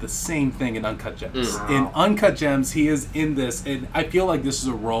Sandler does the same thing in Uncut Gems. In Uncut Gems, he is in this, and I feel like this is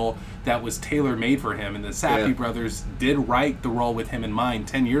a role that was tailor-made for him, and the Safdie brothers did write the role with him in mind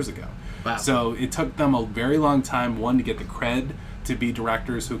 10 years ago. Wow. So it took them a very long time, one, to get the cred to be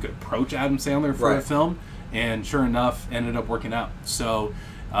directors who could approach Adam Sandler for a film, and sure enough, ended up working out. So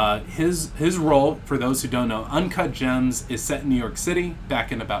his role, for those who don't know, Uncut Gems is set in New York City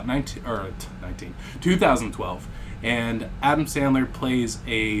back in about 2012. And Adam Sandler plays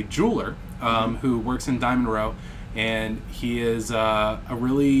a jeweler who works in Diamond Row, and he is a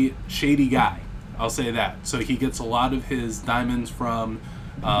really shady guy. I'll say that. So he gets a lot of his diamonds from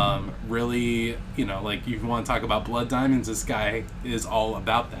really, like you want to talk about blood diamonds, this guy is all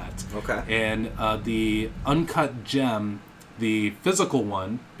about that. Okay. And the Uncut Gem, the physical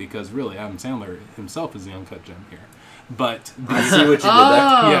one, because really Adam Sandler himself is the uncut gem here. But I see what you did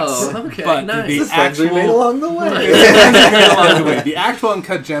there. Yes. Okay, but nice. the This actual made along the way. The actual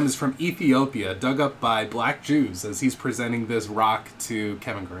uncut gem is from Ethiopia, dug up by black Jews, as he's presenting this rock to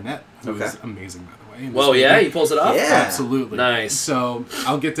Kevin Garnett, who is amazing, by the way. Whoa, yeah, he pulls it off. Yeah, absolutely, nice. So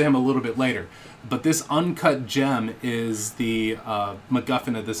I'll get to him a little bit later. But this uncut gem is the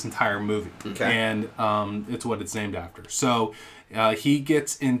MacGuffin of this entire movie, and it's what it's named after. So. He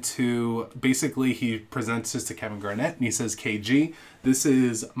gets into, basically he presents this to Kevin Garnett and he says, KG, this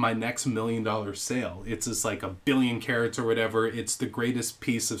is my next $1 million sale. It's just like 1 billion carats or whatever. It's the greatest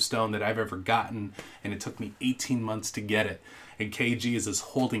piece of stone that I've ever gotten, and it took me 18 months to get it. And KG is just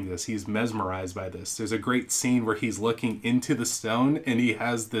holding this. He's mesmerized by this. There's a great scene where he's looking into the stone and he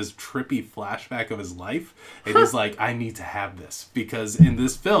has this trippy flashback of his life. And he's like, I need to have this. Because in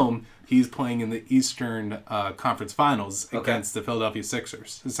this film, he's playing in the Eastern Conference Finals against the Philadelphia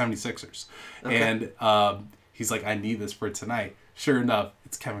Sixers, the 76ers. Okay. And he's like, I need this for tonight. Sure enough,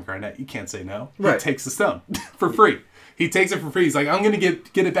 it's Kevin Garnett. You can't say no. Right. He takes the stone for free. He takes it for free. He's like, I'm going to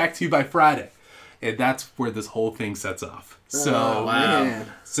get it back to you by Friday. And that's where this whole thing sets off. So,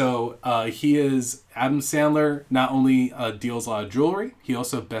 he is, Adam Sandler not only deals a lot of jewelry, he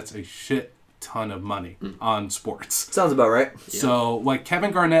also bets a shit ton of money on sports. Sounds about right. So, what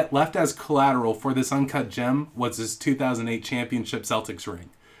Kevin Garnett left as collateral for this uncut gem was his 2008 championship Celtics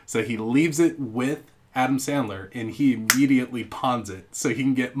ring. So, he leaves it with Adam Sandler, and he immediately pawns it so he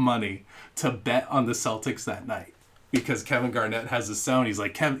can get money to bet on the Celtics that night. Because Kevin Garnett has the stone, he's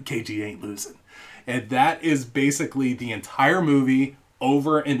like, KG ain't losing. And that is basically the entire movie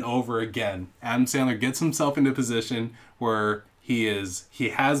over and over again. Adam Sandler gets himself into a position where he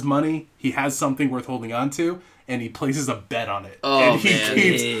has money, he has something worth holding on to, and he places a bet on it. And he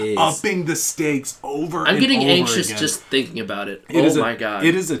keeps upping the stakes over and over again. I'm getting anxious just thinking about it. My God.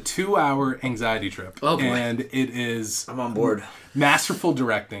 It is a 2-hour anxiety trip. Oh, boy. And it is... I'm on board. Masterful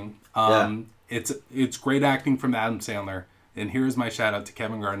directing. It's great acting from Adam Sandler. And here's my shout out to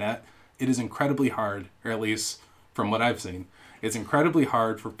Kevin Garnett. It is incredibly hard, or at least from what I've seen, it's incredibly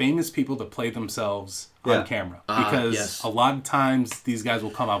hard for famous people to play themselves on camera. Because a lot of times these guys will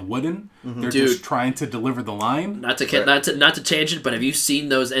come out wooden. Mm-hmm. They're just trying to deliver the line. Not to tangent, but have you seen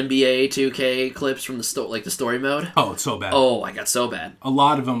those NBA 2K clips from the story mode? Oh, it's so bad. Oh, I got so bad. A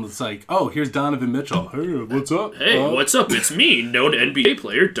lot of them, it's like, oh, here's Donovan Mitchell. Hey, what's up? Hey, what's up? It's me, known NBA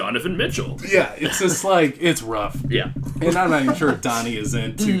player Donovan Mitchell. Yeah, it's just like, it's rough. Yeah. And I'm not even sure if Donnie is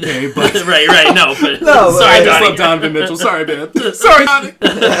in 2K, but... right, no. But no, sorry, I just love Donovan Mitchell. Sorry, man. Sorry,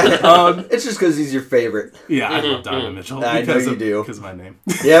 Donnie. It's just because he's your favorite. Yeah, I love Donovan Mitchell. I know you do. Because of my name.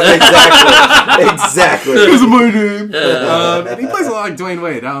 Yeah, exactly. Because of my name. And he plays a lot like Dwayne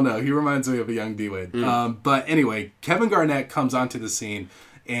Wade. I don't know. He reminds me of a young D Wade. But anyway, Kevin Garnett comes onto the scene,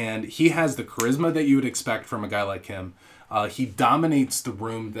 and he has the charisma that you would expect from a guy like him. He dominates the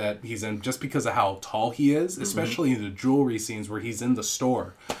room that he's in just because of how tall he is, especially in the jewelry scenes where he's in the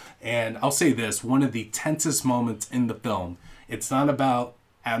store. And I'll say this, one of the tensest moments in the film, it's not about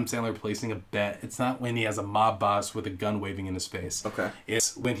Adam Sandler placing a bet. It's not when he has a mob boss with a gun waving in his face. Okay.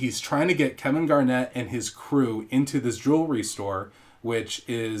 It's when he's trying to get Kevin Garnett and his crew into this jewelry store, which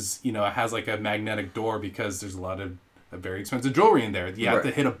is, it has like a magnetic door because there's a lot of very expensive jewelry in there. You have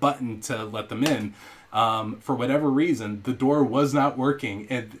to hit a button to let them in. For whatever reason, the door was not working.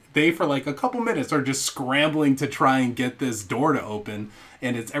 And they, for like a couple minutes, are just scrambling to try and get this door to open.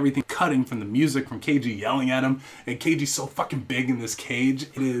 And it's everything cutting from the music, from KG yelling at him. And KG's so fucking big in this cage.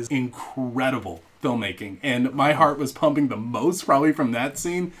 It is incredible filmmaking. And my heart was pumping the most probably from that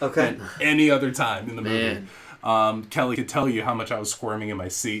scene than any other time in the movie. Kelly could tell you how much I was squirming in my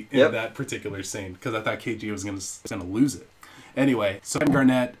seat in that particular scene because I thought KG was going to lose it. Anyway, so Kevin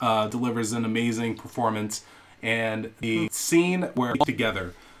Garnett delivers an amazing performance. And the scene where they're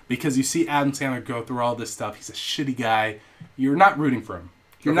together, because you see Adam Sandler go through all this stuff. He's a shitty guy. You're not rooting for him.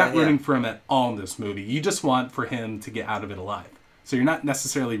 You're not rooting for him at all in this movie. You just want for him to get out of it alive. So you're not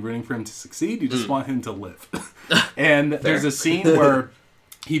necessarily rooting for him to succeed. You just want him to live. And there's a scene where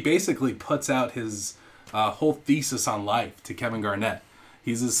he basically puts out his whole thesis on life to Kevin Garnett.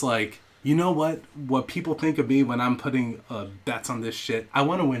 He's just like, you know what people think of me when I'm putting bets on this shit? I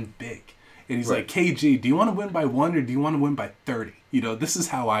want to win big. And he's like, KG, do you want to win by 1 or do you want to win by 30? This is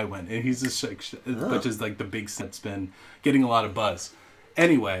how I win. And he's just like, which is like the big that's been getting a lot of buzz.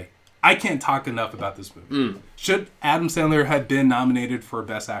 Anyway, I can't talk enough about this movie. Should Adam Sandler have been nominated for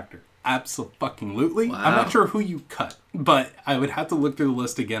Best Actor? Absolutely. Wow. I'm not sure who you cut, but I would have to look through the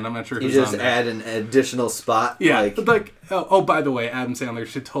list again. I'm not sure who's on there. You just add an additional spot? Yeah. By the way, Adam Sandler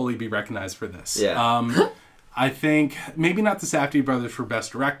should totally be recognized for this. Yeah. I think maybe not the Safdie brothers for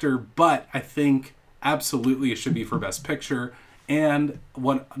Best Director, but I think absolutely it should be for Best Picture. And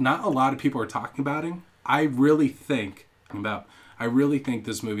what not a lot of people are talking about, I really think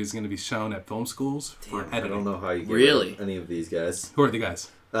this movie is going to be shown at film schools for editing. I don't know how you get any of these guys. Who are the guys?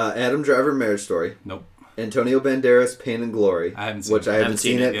 Adam Driver, Marriage Story. Nope. Antonio Banderas, Pain and Glory. I haven't seen it. I haven't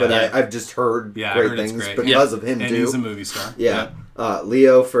seen it, but I've just heard great things because of him, too. And he's a movie star. Yeah.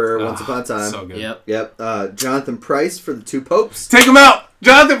 Leo for Once Upon a Time. So good. Yep. Jonathan Pryce for The Two Popes. Take him out!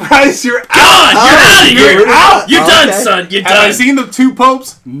 Jonathan Pryce, you're out. God, you're out of here. You're done, Okay. son. You're Have done. I seen the two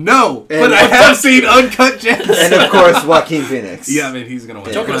popes? No, but I have seen Uncut Gems. And of course, Joaquin Phoenix. Yeah, man, he's gonna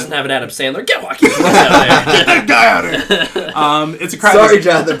win. Joker doesn't have an Adam Sandler. Get Joaquin Phoenix out there. That guy out here. It's a crowded. Sorry,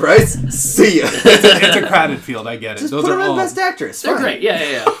 Jonathan Price. See ya. It's a crowded field. I get it. Just Those put are him in all. Best Actress. They're Fine. great.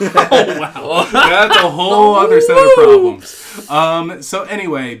 Yeah. Oh wow, that's a whole other set of problems. So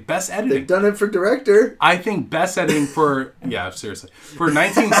anyway, best They've editing. done it for director. I think best editing for seriously for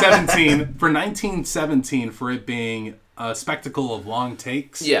 1917 for it being a spectacle of long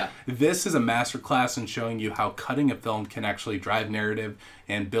takes. Yeah. This is a masterclass in showing you how cutting a film can actually drive narrative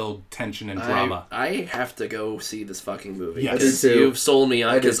and build tension and drama. I have to go see this fucking movie. Yes. I did too. You've sold me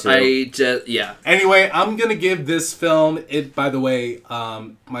on because I just Anyway, I'm gonna give this film by the way,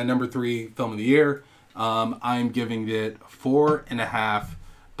 my number 3 film of the year. I'm giving it 4.5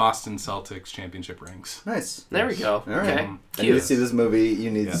 Boston Celtics championship rings. Nice. There we go. All right. Okay. I need to Cute. see this movie.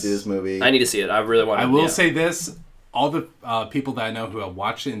 You need to see this movie. I need to see it. I really want to. I will say this: all the people that I know who have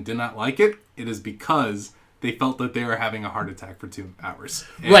watched it and did not like it, it is because they felt that they were having a heart attack for 2 hours.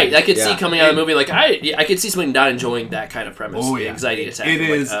 And right, I could see coming out of the movie like I could see somebody not enjoying that kind of premise. Oh, the yeah. anxiety attack. It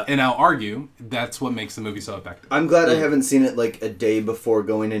is, like, and I'll argue that's what makes the movie so effective. I'm glad I haven't seen it like a day before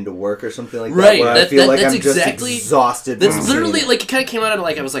going into work or something like that. Right, Where I feel like that's I'm exactly- just exhausted. That's from literally seeing it. like it kind of came out of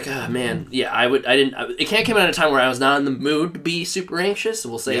like I was like, oh man, yeah, it kind of came out at a time where I was not in the mood to be super anxious.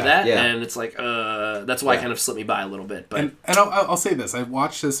 We'll say that, yeah. and it's like, that's why it kind of slipped me by a little bit. But And I'll say this: I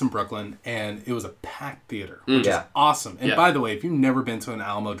watched this in Brooklyn, and it was a packed theater, which is awesome. And Yeah. by the way, if you've never been to an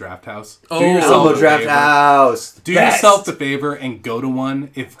Alamo Draft House, Alamo Draft House. Do yourself the favor and go to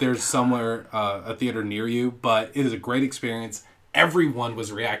one if there's somewhere a theater near you. But it is a great experience. Everyone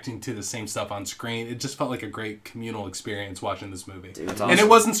was reacting to the same stuff on screen. It just felt like a great communal experience watching this movie. Dude, that's awesome. And it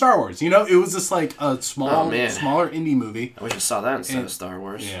wasn't Star Wars, you know. It was just like a Oh, man. smaller indie movie. I wish I saw that instead of Star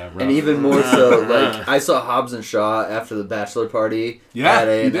Wars. Yeah, rough. And even more so, like, I saw Hobbs and Shaw after the bachelor party at you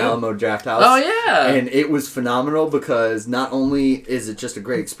an did. Alamo Draft House. Oh yeah, And it was phenomenal because not only is it just a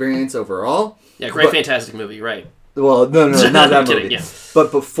great experience overall. yeah, great, but- fantastic movie, right? Well, no, not that I'm kidding, movie. yeah. But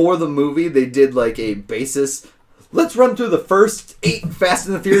before the movie, they did like a basis. Let's run through the first 8 Fast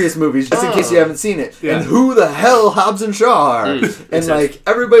and the Furious movies just in case you haven't seen it. Yeah. And who the hell Hobbs and Shaw are. And like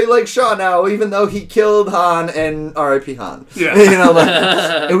everybody likes Shaw now, even though he killed Han and R.I.P. Han. Yeah. You know,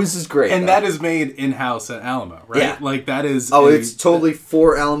 like, it was just great. And though. that is made in-house at Alamo, right? Yeah. Like, that is... Oh, it's totally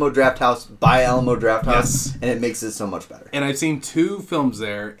for Alamo Draft House by Alamo Draft House, Yes. and it makes it so much better. And I've seen 2 films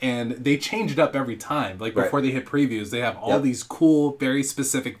there, and they change it up every time. Like, before they hit previews, they have all these cool, very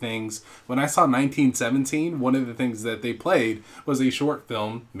specific things. When I saw 1917, one of the things that they played was a short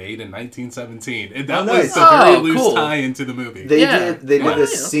film made in 1917. And that was a very loose tie into the movie. They Yeah. did Yeah. a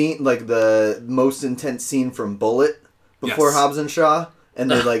scene, like the most intense scene from Bullet before Yes. Hobbs and Shaw, and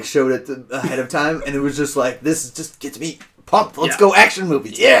they like showed it ahead of time, and it was just like, this just gets me pumped. Let's go action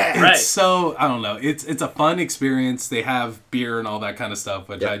movies. Yeah. Right. It's so, I don't know, it's a fun experience. They have beer and all that kind of stuff,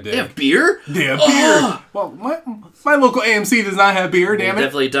 which I did. They have beer. They have beer. Well, my local AMC does not have beer, damn it.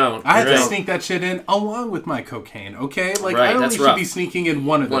 Definitely don't. I had You're to right. sneak that shit in along with my cocaine, okay? Like, Right, I only that's should rough. be sneaking in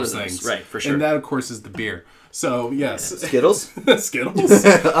one of One those of those, things. right, for sure. And that, of course, is the beer. So, yes. Skittles? Skittles?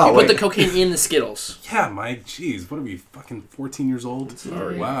 Oh, Put wait. the cocaine in the Skittles. Yeah, jeez, what are we, fucking 14 years old?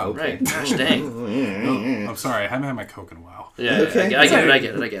 Sorry. Wow. Right. Gosh dang. Oh, I'm sorry, I haven't had my Coke in a while. Yeah, Okay. I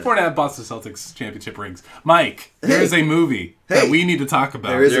get it. 4.5 Boston Celtics championship rings. Mike, there is a movie that we need to talk about.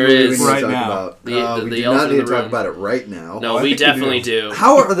 There is There a movie we is. need to Right talk now. about. The We do elephant not in need the to talk room. about it right now. No, I we think we definitely do. do.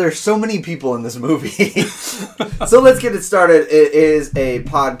 How are there so many people in this movie? So let's get it started. It is a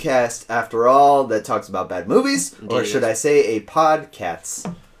podcast, after all, that talks about bad movies, or Indeed. should I say a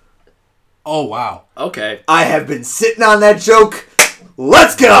podcast? Oh, wow. Okay. I have been sitting on that joke.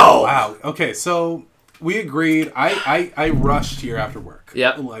 Let's go! Wow. Okay, so we agreed. I rushed here after work.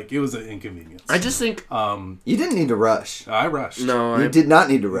 Yeah. Like, it was an inconvenience. I just think. You didn't need to rush. I rushed. No, You did not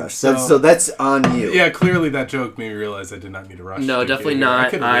need to rush. So- So that's on you. Yeah, clearly that joke made me realize I did not need to rush. No, to get definitely here. I not.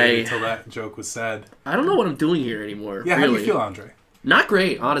 could have waited until that joke was said. I don't know what I'm doing here anymore. Yeah, how really. do you feel, Andre? Not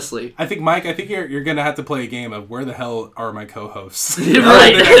great, honestly. I think, Mike, you're going to have to play a game of where the hell are my co-hosts?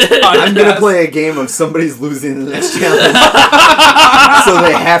 Right. I'm going to play a game of somebody's losing in the next challenge. So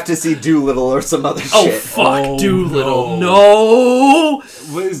they have to see Doolittle or some other Oh shit. fuck, Oh, Doolittle! no. No.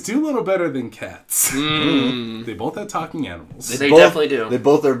 Well, is Doolittle better than Cats? They both have talking animals. They definitely do. They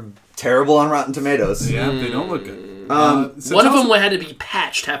both are terrible on Rotten Tomatoes. Yeah, they don't look good. So One of tell them us- had to be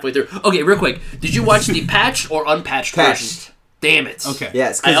patched halfway through. Okay, real quick. Did you watch the patched or unpatched Patched. version? Damn it. Okay.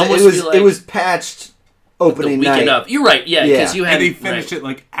 Yes, I because almost it was feel like it was patched The opening weekend night. up. You're right. Yeah, because Yeah. you had. And they finished it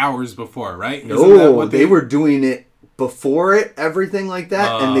like hours before, right? Isn't that No, what they were doing it before it, everything like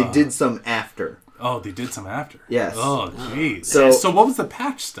that, and they did some after. Oh, they did some after. Yes. Oh, jeez. So what was the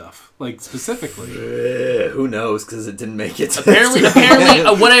patch stuff like specifically? Who knows? Because it didn't make it. Apparently,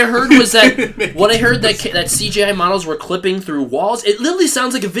 what I heard was that that CGI models were clipping through walls. It literally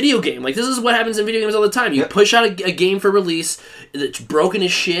sounds like a video game. Like this is what happens in video games all the time. You push out a game for release that's broken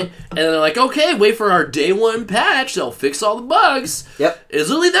as shit, and then they're like, "Okay, wait for our day one patch. They'll fix all the bugs." Yep. It's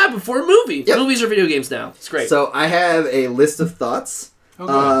literally that before a movie. Yep. Movies are video games now. It's great. So I have a list of thoughts.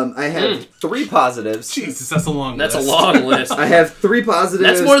 Okay. I have 3 positives. Jesus, that's a long list. That's a long list. I have 3 positives.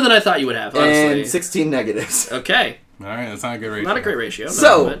 That's more than I thought you would have, honestly. And 16 negatives. Okay. All right, that's not a good ratio. Not a great ratio.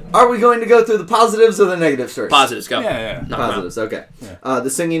 So, are we going to go through the positives or the negatives first? Positives, go. Yeah. Positives, okay. Yeah. The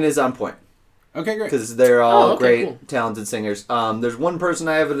singing is on point. Okay, great. Because they're all great, cool. talented singers. There's one person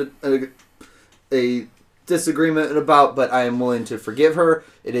I have a disagreement about, but I am willing to forgive her.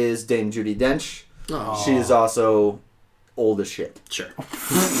 It is Dame Judi Dench. Oh. She is also old as shit. Sure.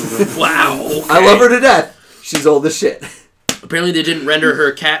 Wow. Okay. I love her to death. She's old as shit. Apparently, they didn't render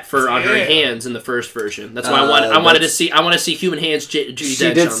her cat fur on her hands in the first version. That's why I wanted to see. I want to see human hands. Judi Dench.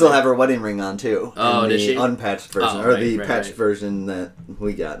 She did still have her wedding ring on too. Oh, in did the she? Unpatched version, Oh, or right, the right, patched right. version that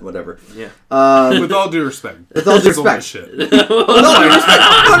we got. Whatever. Yeah. With all due respect. With all due She's old respect. as shit. With all due respect.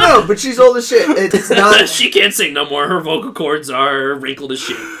 No, but she's old as shit. It's not. She can't sing no more. Her vocal cords are wrinkled as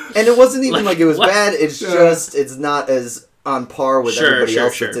shit. And it wasn't even like it was What? bad. It's just it's not as on par with everybody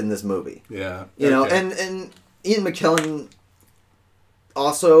else that's in this movie. Yeah. You know, and Ian McKellen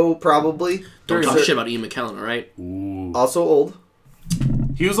also probably Don't talk shit about Ian McKellen, all right? Ooh. also old.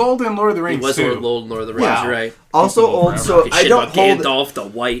 He was old in Lord of the He Rings was too. Lord of the Rings, Wow. you're right. Also He's been old old, forever. so Shit I don't about hold Gandalf the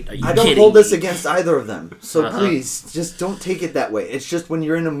White. Are you I don't kidding hold this me? against either of them. So Uh-huh. please, just don't take it that way. It's just when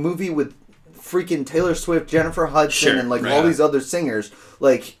you're in a movie with freaking Taylor Swift, Jennifer Hudson, Sure, and like right. all these other singers,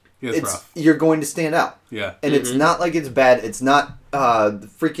 like Yeah, it's rough. you're going to stand out. Yeah. And it's not like it's bad. It's not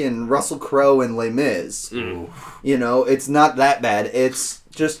freaking Russell Crowe and Les Mis. Ooh. You know, it's not that bad. It's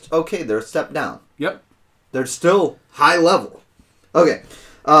just okay. They're a step down. Yep. They're still high level. Okay,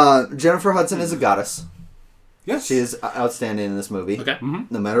 Jennifer Hudson is a goddess. Yes. She is outstanding in this movie. Okay.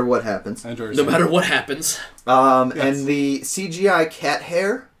 No matter what happens. I enjoy her No singing. matter what happens. Yes. Yes. And the CGI cat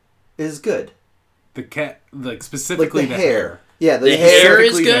hair is good. The cat, like Like specifically the hair. Yeah, The hair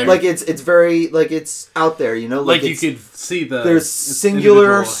is Specifically good? the- Like it's very like it's out there, you know. Like you it's, could see the there's its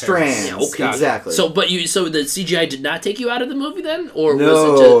singular individual strands. hairs. Yeah, okay. Exactly. So the CGI did not take you out of the movie then? Or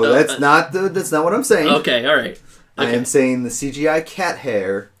no, was it just... that's not what I'm saying. Okay, alright. I am saying the CGI cat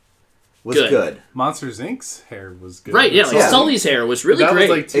hair was Good. good. Monsters Inc.'s hair was good. Right, yeah, like Yeah. Sully's hair was really that great.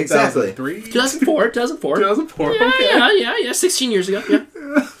 was like 2003? 2004. 2004, Yeah, okay. yeah, 16 years ago,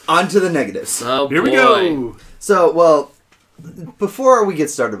 yeah. On to the negatives. Oh, Here we boy. go. So, well, before we get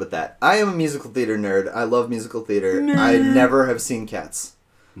started with that, I am a musical theater nerd. I love musical theater. I never have seen Cats.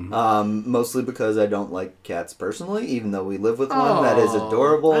 Mostly because I don't like cats personally, even though we live with one that is Aw,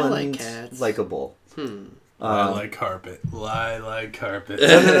 adorable I and like cats. likable. Lie like carpet. Lie like carpet.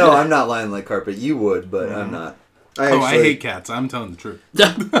 No, I'm not lying like carpet. You would, but I'm not. I hate cats. I'm telling the truth.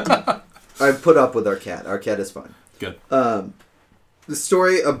 I put up with our cat. Our cat is fine. Good. The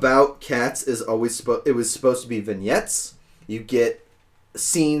story about cats is always it was supposed to be vignettes. You get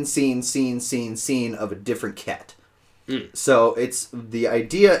scene of a different cat. So the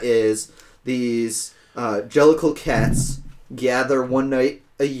idea is these Jellicle cats gather one night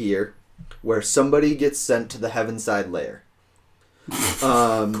a year where somebody gets sent to the Heavenside lair.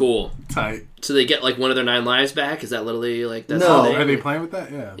 Cool. Tight. So they get like one of their 9 lives back? Is that literally like that's No. how Are they playing with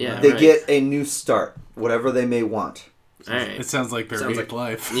that? Yeah. Yeah. They right. get a new start, whatever they may want. Alright. It sounds like their Sounds eighth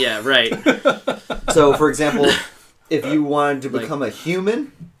life. Yeah, right. So, for example, if you wanted to become a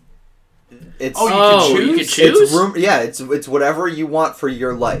human, it's You could choose? it's whatever you want for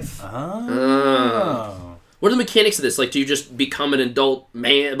your life. Oh. What are the mechanics of this? Like, do you just become an adult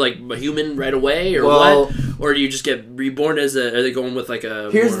man, like a human right away, or Well- what? Or do you just get reborn as a? Are they going with like a?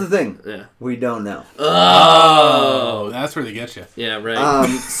 Here's more- the thing: Yeah. we don't know. Oh. That's where they get you. Yeah. Right.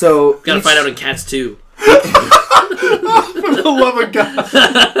 So Gotta find out in Cats 2. For the love of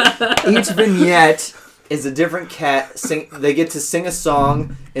God. each vignette is a different cat. They get to sing a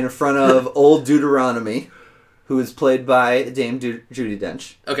song in front of Old Deuteronomy, who is played by Dame Judi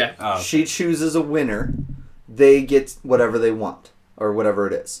Dench. Okay. Oh, okay. She chooses a winner. They get whatever they want, or whatever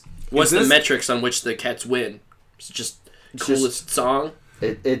it is. What's Is the this- metrics on which the cats win? Is it just coolest song?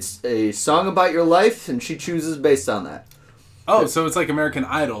 It's a song about your life, and she chooses based on that. Oh, so it's like American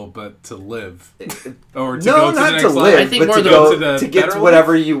Idol, but to live, or to No, go to not the to next live, I think but more to the- go to the to get better to life?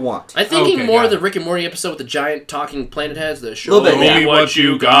 whatever you want. I thinking Okay, more got of the it. Rick and Morty episode with the giant talking planet heads. The show Little bit, me yeah. what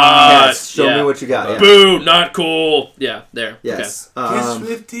you got. Yes, show me what you got. Yeah. Boo, not cool. Yeah, there. Yes. Get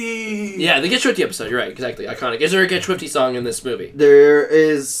Swifty. Okay. Yeah, the Get Swifty episode. You're right. Exactly. Iconic. Is there a Get Swifty song in this movie? There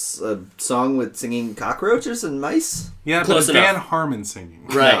is a song with singing cockroaches and mice. Yeah, but Close it's Dan enough. Harmon singing.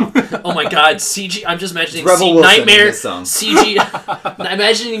 Right. Oh my God. CG. I'm just imagining It's Rebel Wilson in Nightmare this song. CG.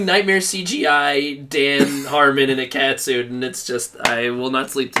 Imagining Nightmare CGI Dan Harmon in a cat suit, and it's just I will not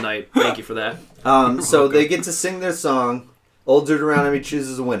sleep tonight. Thank you for that. So they get to sing their song. Old Deuteronomy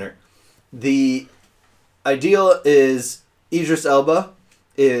chooses a winner. The ideal is Idris Elba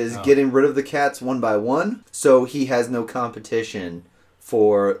is getting rid of the cats one by one, so he has no competition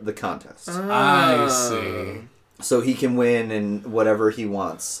for the contest. I see. So he can win and whatever he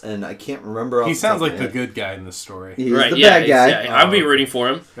wants. And I can't remember. He sounds like the good guy in this story. He's Right. the Yeah. bad guy. Yeah, I'll be rooting for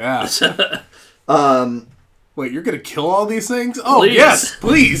him. Yeah. Um, Wait, you're gonna kill all these things? Oh Please. yes,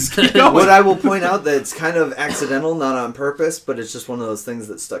 please keep going. what I will point out that it's kind of accidental, not on purpose, but it's just one of those things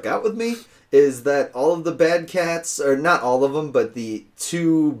that stuck out with me, is that all of the bad cats, or not all of them, but the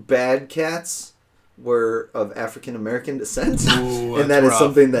two bad cats were of African American descent. Ooh, And that that's is rough.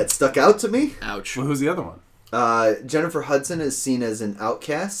 something that stuck out to me. Ouch. Well, who's the other one? Jennifer Hudson is seen as an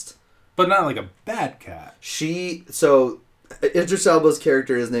outcast. But not like a bad cat. Idris Elba's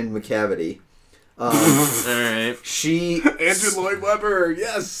character is named McCavity. All right. Andrew Lloyd Webber,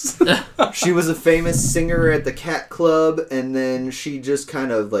 yes. She was a famous singer at the Cat Club, and then she just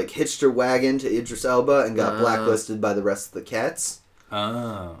kind of like hitched her wagon to Idris Elba and got blacklisted by the rest of the cats.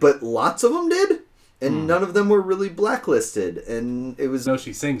 Oh. But lots of them did, and none of them were really blacklisted. And it was No,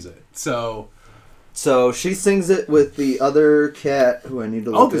 she sings it. So she sings it with the other cat who I need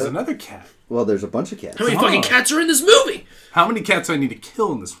to look oh, there's up. another cat. Well, there's a bunch of cats. How many fucking cats are in this movie? How many cats do I need to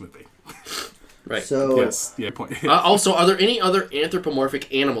kill in this movie? Right. So Yes, yeah, point. Also, are there any other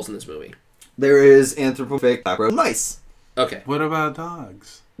anthropomorphic animals in this movie? there is anthropomorphic cockroach mice. Okay. What about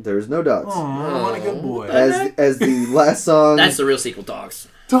dogs? There's no dogs. Oh, what a good boy. As the last song, That's the real sequel, Dogs.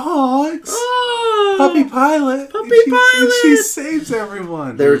 Dogs. Oh, Puppy Pilot. Puppy And Pilot. she saves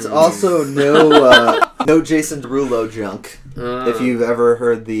everyone. there's also no Jason Derulo junk. If you've ever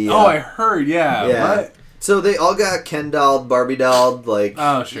heard the Oh, I heard. Yeah. Yeah. What? So they all got Ken dolled, Barbie dolled, like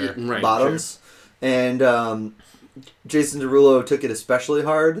Oh, sure. Right, bottoms, and Jason Derulo took it especially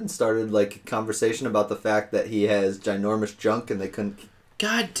hard and started like a conversation about the fact that he has ginormous junk and they couldn't.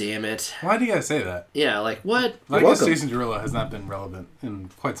 God damn it. Why do you guys say that? Yeah, like what? I You're guess welcome. Jason Derulo has not been relevant in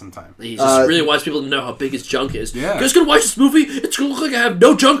quite some time. He just really wants people to know how big his junk is. Yeah. You guys gonna watch this movie? It's gonna look like I have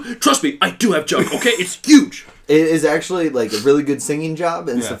no junk. Trust me, I do have junk, okay? It's huge. It is actually like a really good singing job,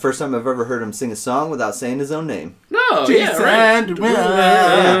 and it's Yeah. the first time I've ever heard him sing a song without saying his own name. No, Jason yeah, right. Derulo.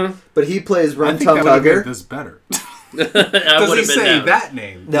 Yeah. But he plays I Rum think I Tum would have made Tugger. this better. I Does would he have been say down. that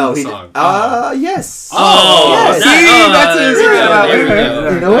name? No, in the he. song? Yes. Oh, Yes. See, that's there his- we go, yeah, there we yeah, go.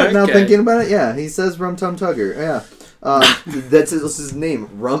 yeah. You know what? Now Okay. thinking about it, yeah, he says Rum Tum Tugger. Yeah. That's his name,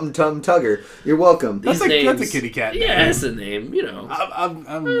 Rum Tum Tugger. You're welcome. That's These a names- kitty cat. Yeah, name. that's the name, you know.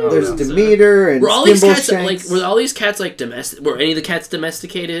 There's I'm Demeter and Were all these cats Skimbleshanks. were all these cats like domestic? Were any of the cats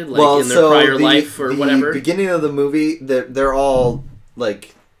domesticated, like Well, in their so prior the- life or the whatever? beginning of the movie, they're all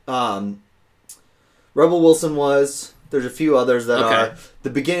like, Rebel Wilson was. There's a few others that Okay. are. The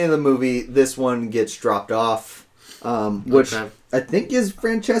beginning of the movie, this one gets dropped off, which Okay. I think is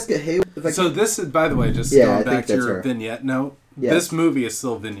Francesca Hayward. So this is, by the way, just Yeah, I going think back to that's your her. vignette note. Yes. This movie is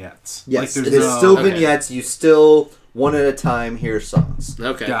still vignettes. Yes, there's it is no- still okay. vignettes. You still one at a time hear songs.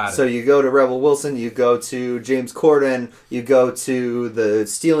 Okay. Got it. So you go to Rebel Wilson, you go to James Corden, you go to the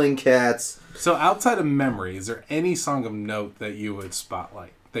Stealing Cats. So outside of memory, is there any song of note that you would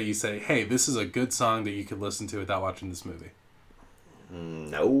spotlight? That you say, hey, this is a good song that you could listen to without watching this movie?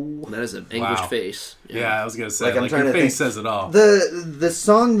 No. That is an anguished Wow. face. Yeah, I was going to say, Like, I'm trying your to face think. says it all. The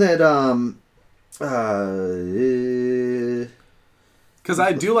song that Because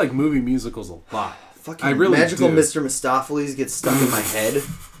I do like movie musicals a lot. fucking I really Magical do. Mr. Mistopheles gets stuck in my head.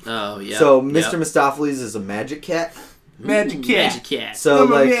 Oh yeah. So Mr. Yep. Mistopheles is a magic cat. Magic Cat. Magic cat. So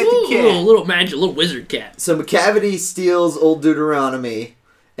I'm a like magic Ooh, cat. little magic, little wizard cat. so McCavity steals Old Deuteronomy,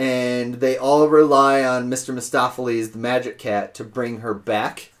 and they all rely on Mr. Mistopheles, the magic cat, to bring her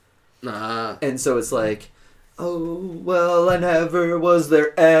back. And so it's like, Oh, well, I never was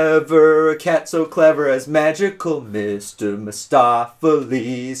there ever a cat so clever as magical Mr.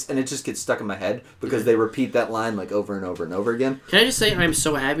 Mistopheles. And it just gets stuck in my head because they repeat that line like over and over and over again. Can I just say I'm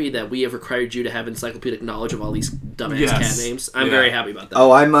so happy that we have required you to have encyclopedic knowledge of all these dumbass cat names. I'm very happy about that.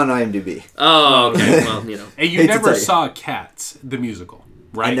 Oh, I'm on IMDb. Oh, okay. Well, you know. And you never saw Cats, the musical,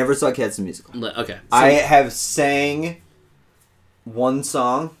 right? I never saw Cats the musical. Okay. So, I have sang one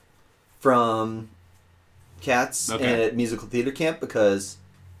song from Cats at musical theater camp because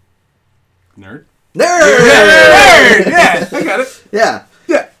nerd. Yeah, I got it. Yeah.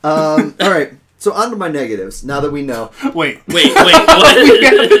 All right. So on to my negatives. Now that we know. Wait. What? we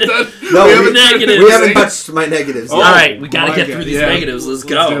haven't done. No, negatives. We haven't touched my negatives. All right, we gotta get through these negatives. Let's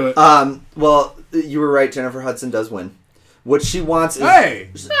go. Well, you were right. Jennifer Hudson does win. What she wants is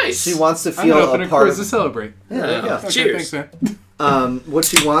nice. She wants to feel a part of to celebrate. Yeah, there you go. Okay, cheers. Thanks, man. What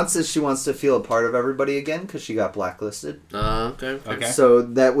she wants is she wants to feel a part of everybody again because she got blacklisted. Okay. So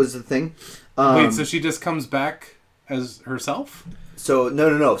that was the thing. Wait, so she just comes back as herself? So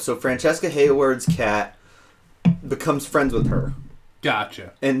no. So Francesca Hayward's cat becomes friends with her.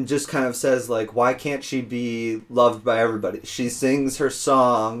 Gotcha. And just kind of says like, why can't she be loved by everybody? She sings her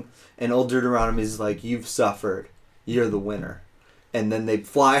song, and Old Deuteronomy is like, you've suffered, you're the winner. And then they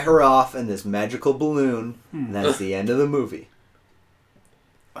fly her off in this magical balloon, and that's the end of the movie.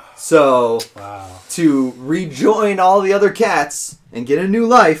 So, to rejoin all the other cats and get a new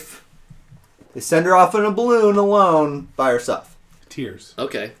life, they send her off in a balloon alone by herself. Tears.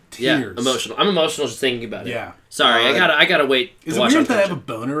 Okay. Tears. Yeah, emotional. I'm emotional just thinking about it. Yeah. Sorry, I gotta wait. Is it weird that I have a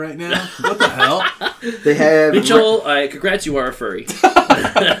boner right now? What the hell? They have Mitchell. Congrats, you are a furry.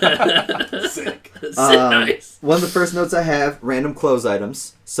 Sick. Nice. One of the first notes I have: random clothes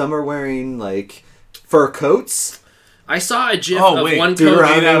items. Some are wearing like fur coats. I saw a gif of one coat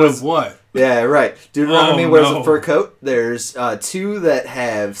made out of what? Yeah, right. Deuteronomy wears a fur coat. There's two that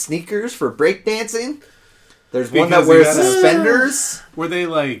have sneakers for breakdancing. There's one that wears suspenders. Were they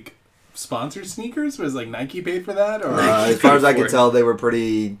like sponsored sneakers? Was like Nike paid for that? Or as far as I can tell, they were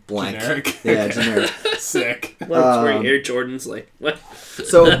pretty blank. Generic? Yeah, generic. Sick. Well, wearing Air Jordans, like what?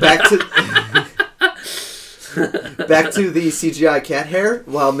 So back to the CGI cat hair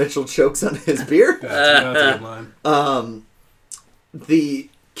while Mitchell chokes on his beer. That's a good line. The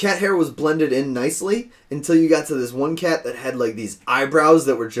cat hair was blended in nicely until you got to this one cat that had like these eyebrows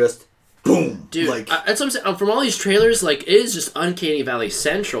that were just boom. Dude, like that's what I'm saying. From all these trailers, like, it is just Uncanny Valley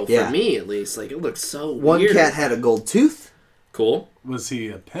Central for me, at least. Like, it looks so one weird. cat had a gold tooth. Cool. Was he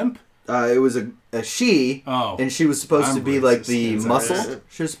a pimp? It was a she. Oh. And she was supposed to be like the muscle.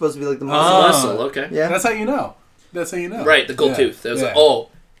 She was supposed to be like the muscle. Muscle, okay. Yeah. That's how you know. That's how you know. Right, the gold tooth. That was like, oh,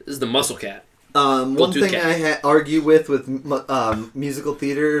 this is the muscle cat. One thing I argue with musical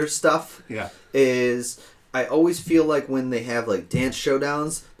theater stuff is I always feel like when they have like dance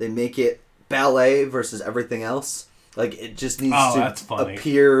showdowns, they make it ballet versus everything else. Like it just needs to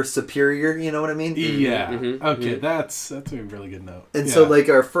appear superior. You know what I mean? Yeah. Mm-hmm. Okay, that's a really good note. And so like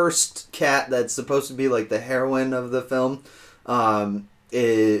our first cat that's supposed to be like the heroine of the film,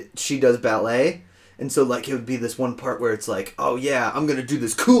 she does ballet. And so, like, it would be this one part where it's like, oh, yeah, I'm going to do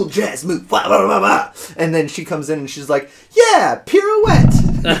this cool jazz move, blah, blah, blah, blah. And then she comes in and she's like, yeah, pirouette.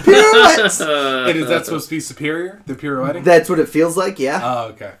 Pirouette. And is that supposed to be superior, the pirouetting? That's what it feels like, yeah. Oh,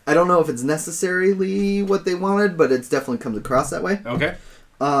 okay. I don't know if it's necessarily what they wanted, but it's definitely comes across that way. Okay.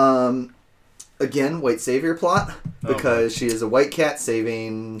 Again, white savior plot, because she is a white cat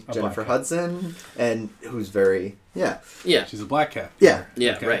saving Jennifer Hudson, and who's very... Yeah. She's a black cat. Yeah.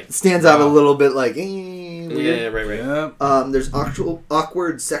 Yeah, okay. right. Stands out a little bit like, weird. Yeah, right. Yeah. There's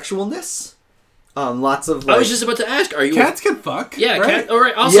awkward sexualness. Lots of like... I was just about to ask, are you... Cats can fuck. Yeah, right? All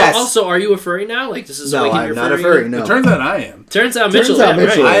right. Also, are you a furry now? Like, this is no, I'm not a furry, no. It turns out I am. Turns out Mitchell is.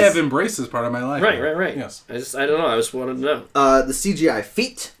 I have embraced this part of my life. Right. Yes. I don't know. I just wanted to know. The CGI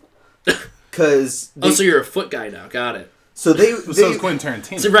feet. Because... so you're a foot guy now. Got it. So so is Quentin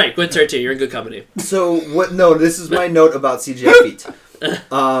Tarantino. So, right, Quentin Tarantino. You're in good company. So what? No, this is my note about CGI feet.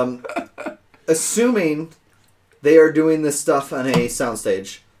 Assuming they are doing this stuff on a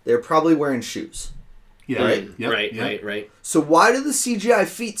soundstage, they're probably wearing shoes. Yeah. Right. Yep. Right. So why do the CGI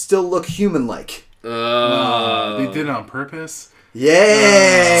feet still look human-like? They did it on purpose.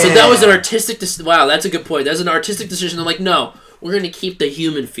 Yeah. So that was an artistic. Wow, that's a good point. That's an artistic decision. They're like, no, we're going to keep the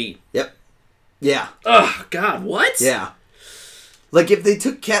human feet. Yep. Yeah. Oh God, what? Yeah. Like, if they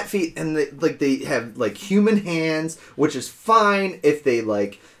took cat feet and they have, like, human hands, which is fine if they,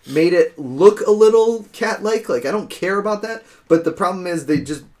 like, made it look a little cat-like. Like, I don't care about that. But the problem is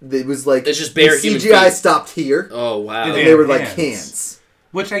it was, like, it's just bare the CGI stopped here. Oh, wow. And they were, like, hands.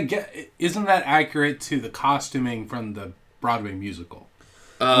 Which I get, isn't that accurate to the costuming from the Broadway musical?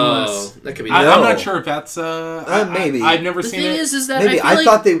 Oh, that could be. I'm not sure if that's maybe. I've never seen it. The thing is that maybe I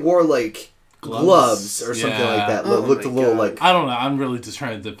thought they wore like gloves or something like that. Oh Looked a little like. I don't know. I'm really just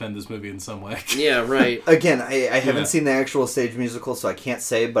trying to defend this movie in some way. Yeah, right. Again, I haven't seen the actual stage musical, so I can't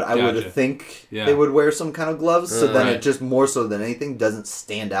say. But I would think they would wear some kind of gloves, so then it just more so than anything doesn't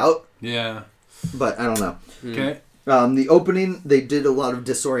stand out. Yeah. But I don't know. Okay. The opening, they did a lot of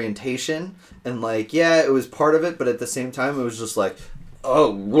disorientation, and like, yeah, it was part of it, but at the same time, it was just like,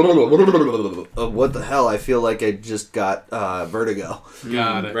 oh, what the hell? I feel like I just got vertigo.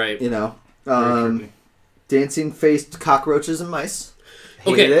 Got it. Right. You know, dancing faced cockroaches and mice.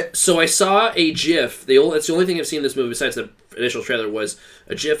 Hated it. So I saw a GIF. That's the only thing I've seen in this movie besides the initial trailer was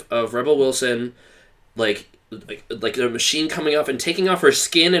a GIF of Rebel Wilson, like a machine coming off and taking off her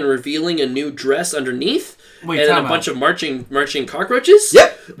skin and revealing a new dress underneath. Wait, and then a bunch of marching cockroaches.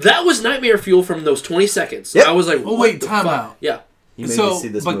 Yep. That was nightmare fuel from those 20 seconds. Yep. I was like, oh wait, time out. Yeah. You made me see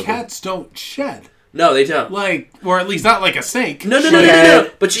this movie. Cats don't shed. No, they don't. Like, or at least not like a snake. No.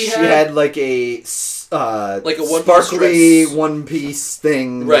 But she had like a like a sparkly one piece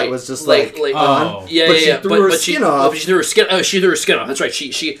thing that was just like on. Yeah, but she threw her skin off. She threw her skin. Oh, she threw her skin off. That's right.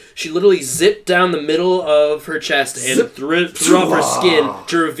 She literally zipped down the middle of her chest and threw off her skin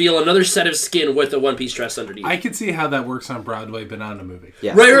to reveal another set of skin with a one piece dress underneath. I could see how that works on Broadway, but not in a movie.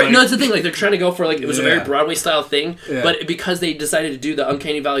 Yeah. Right. Like, No, that's the thing. Like they're trying to go for it was a very Broadway style thing, but because they decided to do the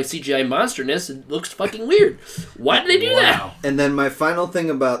Uncanny Valley CGI monsterness, it looks fucking weird. Why did they do that? And then my final thing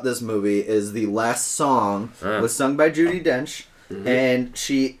about this movie is the last song was sung by Judi Dench, and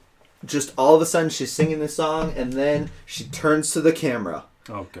she just all of a sudden she's singing the song, and then she turns to the camera.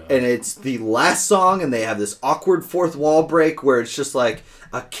 Oh god! And it's the last song, and they have this awkward fourth wall break where it's just like,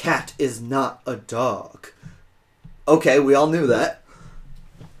 a cat is not a dog. Okay, we all knew that.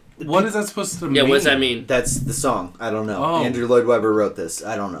 What is that supposed to mean? Yeah, what does that mean? That's the song. I don't know. Oh. Andrew Lloyd Webber wrote this.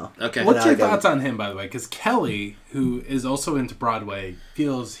 I don't know. Okay. What's your thoughts on him, by the way? Because Kelly, who is also into Broadway,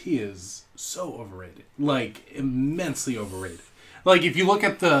 feels he is so overrated. Like, immensely overrated. Like, if you look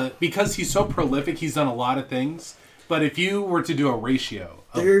at because he's so prolific, he's done a lot of things. But if you were to do a ratio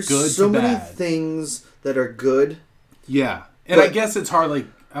of There's good so to many bad, things that are good. Yeah. And I guess it's hard, like,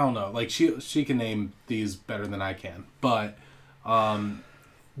 I don't know. Like, she can name these better than I can. But,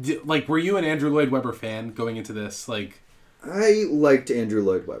 like, were you an Andrew Lloyd Webber fan going into this? Like, I liked Andrew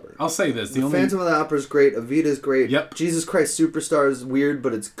Lloyd Webber. I'll say this: the Phantom of the Opera is great. Evita's great. Yep. Jesus Christ Superstar is weird,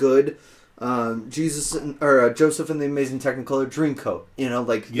 but it's good. Joseph and the Amazing Technicolor Dreamcoat. You know,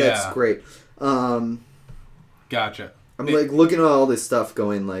 like that's great. Gotcha. I'm like looking at all this stuff,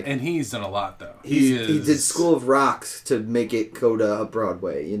 going like, and he's done a lot though. He did School of Rock to make it go to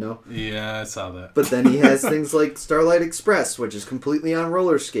Broadway. You know. Yeah, I saw that. But then he has things like Starlight Express, which is completely on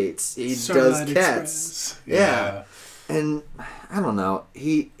roller skates. He does Cats. Yeah. And I don't know.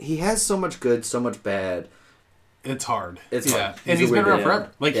 He has so much good, so much bad. It's hard. It's hard. And he's been around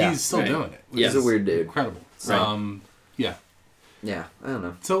forever. Like he's still doing it. He's a weird dude. Incredible. Right. Yeah. Yeah. I don't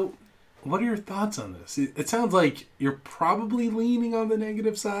know. So, what are your thoughts on this? It sounds like you're probably leaning on the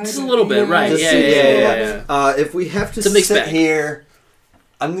negative side. Just a little bit, right? Yeah. If we have to sit here,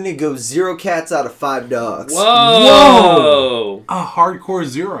 I'm gonna go 0 cats out of 5 dogs. Whoa! A hardcore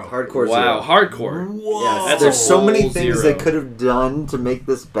 0. Hardcore 0. Wow, hardcore. Whoa! Yes, there's so many things they could have done to make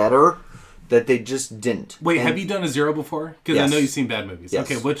this better that they just didn't. Wait, have you done a 0 before? Because I know you've seen bad movies. Yes.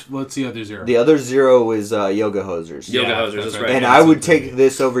 Okay, what's the other 0? The other 0 is Yoga Hosers. Yoga Hosers, that's right. And I would take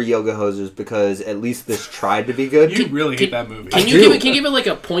this over Yoga Hosers because at least this tried to be good. You really hate that movie. Can you give it like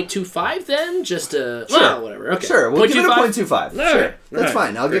a 0.25 then? Just to... Sure. Well, whatever. Okay. Sure, we'll give it a 0.25. Sure. That's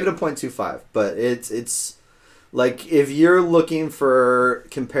fine. I'll give it a 0.25. But it's like, if you're looking for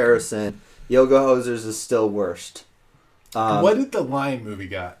comparison, Yoga Hosers is still worst. What did the Lion movie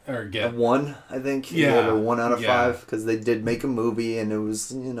get? A 1, I think. Yeah. A 1 out of 5 because they did make a movie and it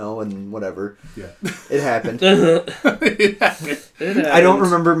was, and whatever. Yeah. It happened. It happened. I don't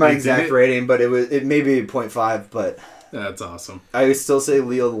remember my exact rating, but it may be 0.5, but that's awesome. I would still say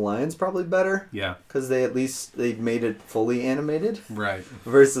Leo the Lion's probably better. Yeah. Because they made it fully animated. Right.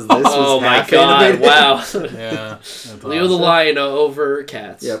 Versus this was my half god! animated. Wow. Yeah. Leo the Lion over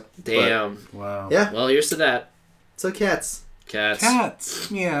Cats. Yep. Damn. Wow. Yeah. Well, here's to that. So Cats.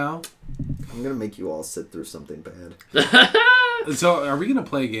 Meow. I'm gonna make you all sit through something bad. So, are we gonna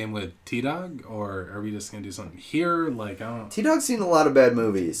play a game with T-Dog, or are we just gonna do something here? Like, I don't. T-Dog's seen a lot of bad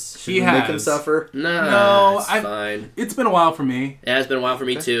movies. Should we make him suffer? No, it's fine. It's been a while for me. Yeah, it's been a while for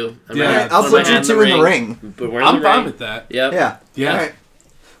me too. I'll put you 2 in the ring. I'm fine with that. Yep. Yeah. Yeah. All right.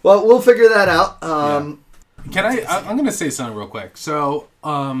 Well, we'll figure that out. I'm going to say something real quick. So,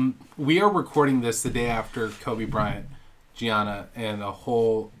 we are recording this the day after Kobe Bryant, Gianna, and a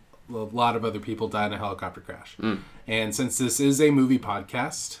lot of other people died in a helicopter crash. And since this is a movie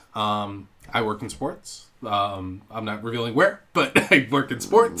podcast, I work in sports. I'm not revealing where, but I work in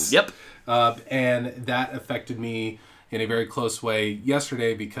sports. Yep. And that affected me in a very close way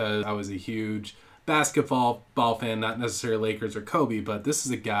yesterday because I was a huge basketball fan, not necessarily Lakers or Kobe, but this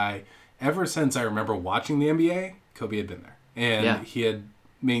is a guy, ever since I remember watching the NBA, Kobe had been there. And he had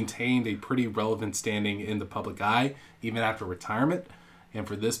maintained a pretty relevant standing in the public eye, even after retirement. And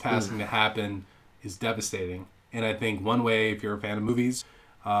for this passing to happen is devastating. And I think one way, if you're a fan of movies,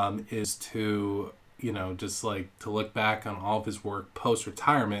 is to, just like to look back on all of his work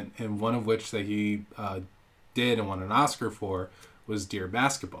post-retirement, and one of which that he did and won an Oscar for was Dear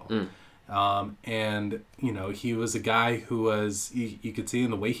Basketball. And, he was a guy who was, you could see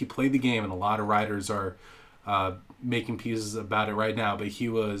in the way he played the game, and a lot of writers are making pieces about it right now, but he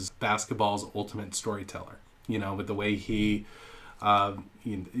was basketball's ultimate storyteller, with the way he,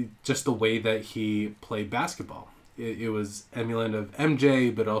 just the way that he played basketball. It was emulant of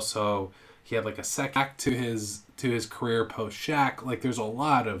MJ, but also he had like a second act to his career post Shaq. Like there's a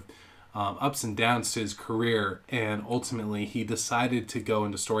lot of ups and downs to his career, and ultimately he decided to go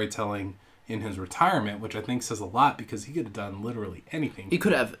into storytelling in his retirement, which I think says a lot because he could have done literally anything. He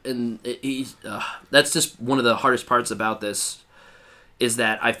could have, and that's just one of the hardest parts about this, is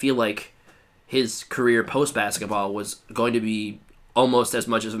that I feel like his career post basketball was going to be almost as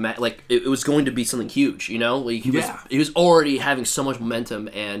much as it was going to be something huge, he was already having so much momentum,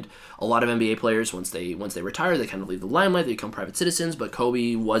 and a lot of NBA players once they retire, they kind of leave the limelight, they become private citizens, but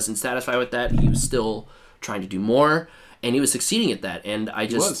Kobe wasn't satisfied with that. He was still trying to do more, and he was succeeding at that, and I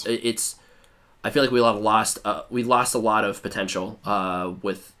feel like we lost a lot of potential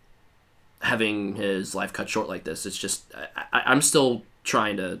with having his life cut short like this. It's just I'm still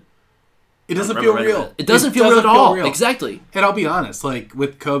trying to. It doesn't feel real. It doesn't feel real at all. Exactly. And I'll be honest, like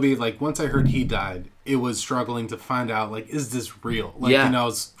with Kobe, like once I heard he died, it was struggling to find out, like, is this real? Like, I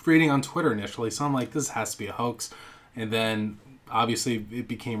was reading on Twitter initially, so I'm like, this has to be a hoax. And then obviously it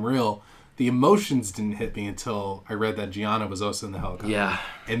became real. The emotions didn't hit me until I read that Gianna was also in the helicopter. Yeah.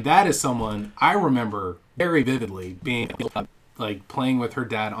 And that is someone I remember very vividly being like playing with her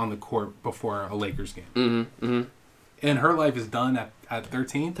dad on the court before a Lakers game. Mm-hmm. Mm-hmm. And her life is done at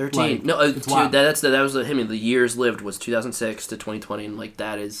 13? 13. Like, no, that was him. The years lived was 2006 to 2020, and like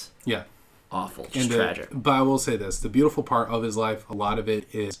that is awful, just tragic. But I will say this: the beautiful part of his life, a lot of it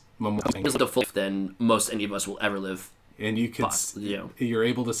is memorial. It's the full than most any of us will ever live. And you're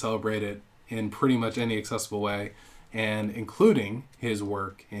able to celebrate it in pretty much any accessible way, and including his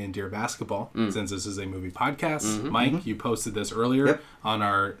work in Dear Basketball, since this is a movie podcast. Mm-hmm, Mike, you posted this earlier on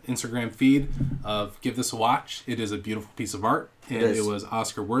our Instagram feed of Give This a Watch. It is a beautiful piece of art, and it was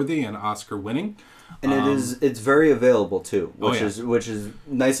Oscar worthy and Oscar winning. And it's very available too, which is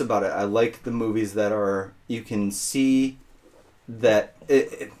nice about it. I like the movies that are, you can see that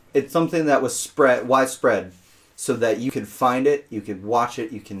it's something that was widespread, so that you could find it, you could watch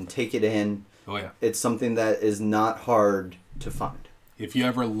it, you can take it in. Oh yeah. It's something that is not hard to find. If you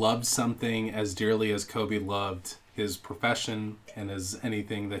ever loved something as dearly as Kobe loved his profession and as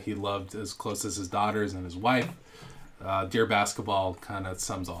anything that he loved as close as his daughters and his wife, Dear Basketball kind of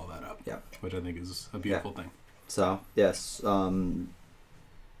sums all that up. Yeah. Which I think is a beautiful thing. So, yes.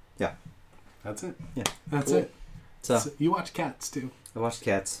 That's it. Yeah. That's it. So you watch Cats too. I watched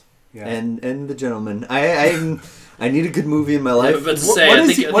Cats. Yeah. And The Gentleman. I need a good movie in my life. What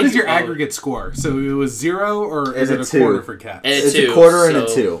is your aggregate score? So it was 0, or is it a quarter for Cats? And it's a quarter and a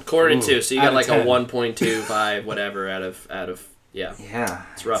 2. Quarter and 2. So you got like a 1.25 whatever out of Yeah.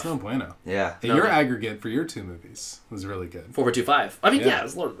 It's rough. It's no bueno. Yeah. Hey, your aggregate for your 2 movies was really good. 4.25. I mean,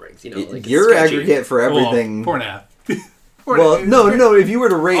 it's Lord of the Rings. Your aggregate for everything. 4.5. Well, no. If you were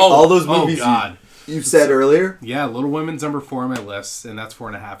to rate all those movies you said earlier. Yeah, Little Women's number 4 on my list, and that's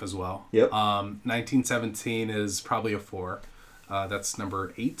 4.5 as well. Yep. 1917 is probably a 4. That's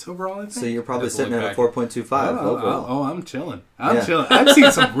number 8 overall, I think. So you're probably sitting at a 4.25 overall. Oh, I'm chilling. Chilling. I've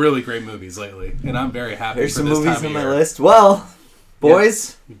seen some really great movies lately, and I'm very happy. There's for some this movies time on of my year. list. Well,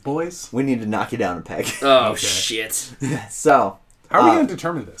 boys, we need to knock you down a peg. Oh shit! So, how are we going to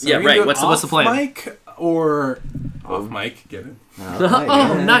determine this? Yeah, right. What's the plan? Mic or off mic? Get it?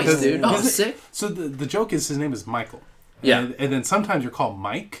 Nice, dude. Oh, sick. So the joke is his name is Michael. Yeah. And then sometimes you're called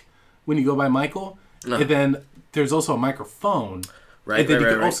Mike when you go by Michael. No. And then there's also a microphone. Right. And then you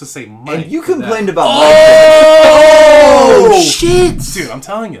can also say Mike. And you complained about Mike. Oh, shit! Dude, I'm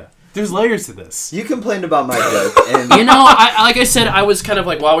telling you. There's layers to this. You complained about my joke, and like I said, I was kind of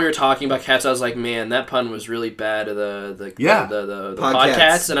like while we were talking about cats, I was like, man, that pun was really bad. The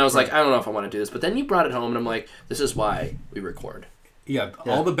podcasts, and I was like, I don't know if I want to do this, but then you brought it home, and I'm like, this is why we record. Yeah,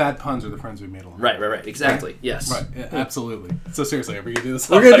 all the bad puns are the friends we made along. Right, exactly. Right? Yes. Right, yeah, absolutely. So seriously, are we gonna do this?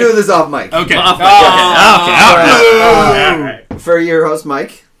 We're gonna do this off mic. Okay. Off mic. All right. For your host,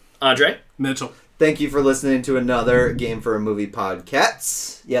 Mike, Andre, Mitchell. Thank you for listening to another Game for a Movie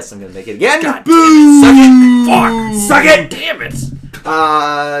podcast. Yes, I'm going to make it again. God damn it. Suck it. Damn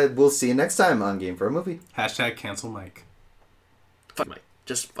it. We'll see you next time on Game for a Movie. #cancel Mike. Fuck Mike.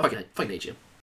 Just fucking hate you.